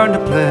learn to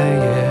play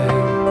it,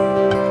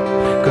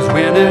 'cause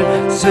when it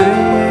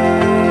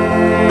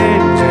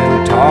sings and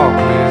talk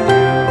with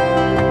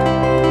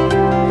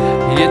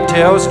you, it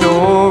tells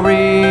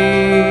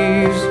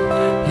stories.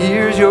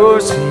 Here's your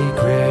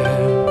secret,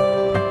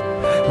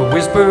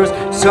 whispers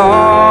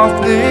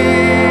softly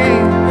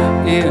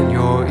in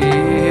your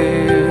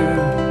ear.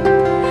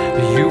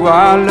 You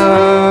are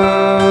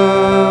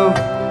love,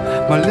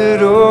 my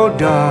little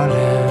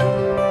darling,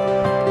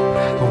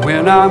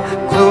 when I'm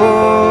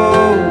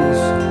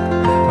close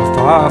or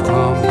far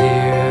from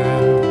here.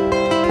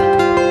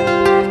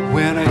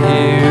 When I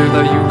hear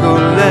the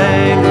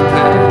ukulele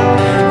play,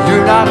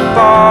 you're not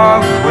far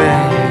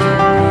away.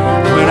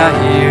 When I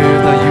hear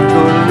the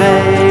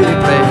ukulele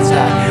play, it's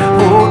like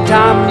old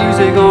time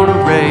music on the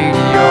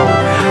radio.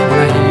 When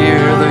I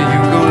hear the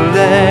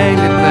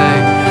ukulele play,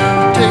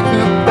 take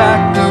me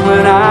back to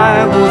when I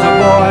was a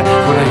boy.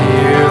 When I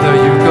hear the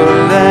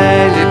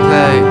ukulele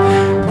play,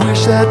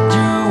 wish that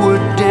you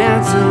were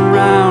dancing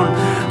around.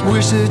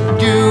 Wish that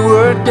you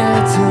were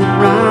dancing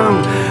around.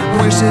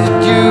 Wish that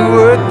you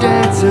were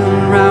dancing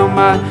around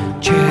my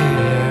chair.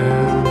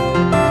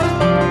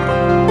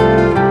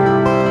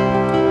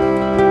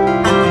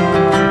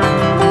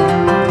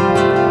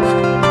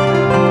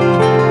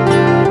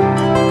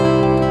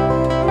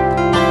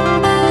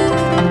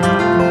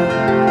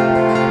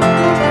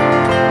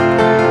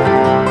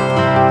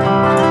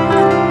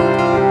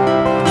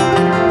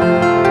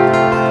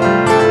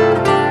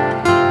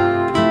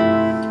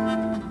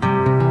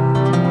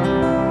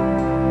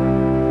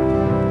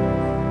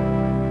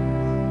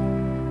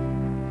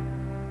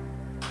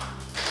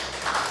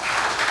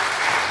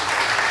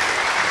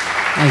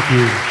 Thank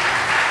you.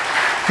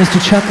 Mr.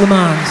 Chuck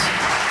Lamons.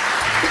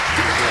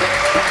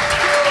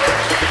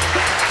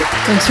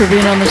 Thanks for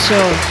being on the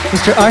show.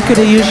 Mr.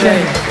 Arkady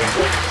Yushin.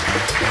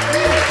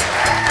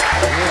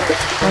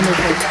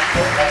 Wonderful.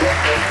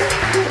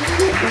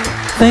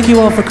 Thank you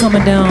all for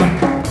coming down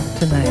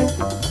tonight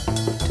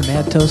to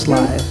Mad Toast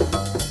Live.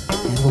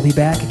 And we'll be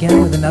back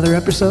again with another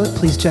episode.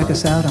 Please check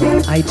us out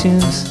on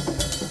iTunes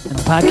and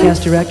the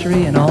podcast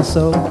directory, and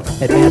also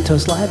at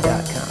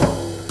madtoastlive.com.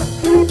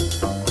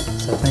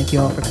 So thank you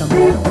all for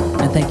coming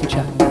down. And thank you,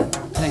 Chuck.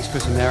 Thanks,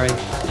 Chris and Mary.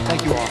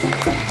 Thank you all.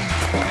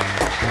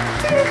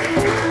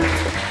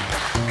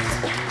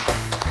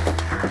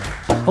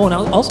 Oh, and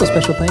also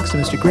special thanks to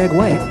Mr. Greg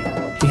White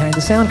behind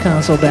the sound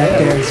console back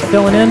there. He's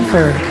filling in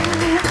for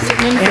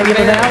Sitting in for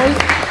Valley.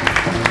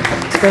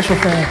 Special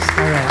thanks.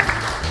 All right.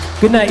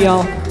 Good night,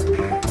 y'all.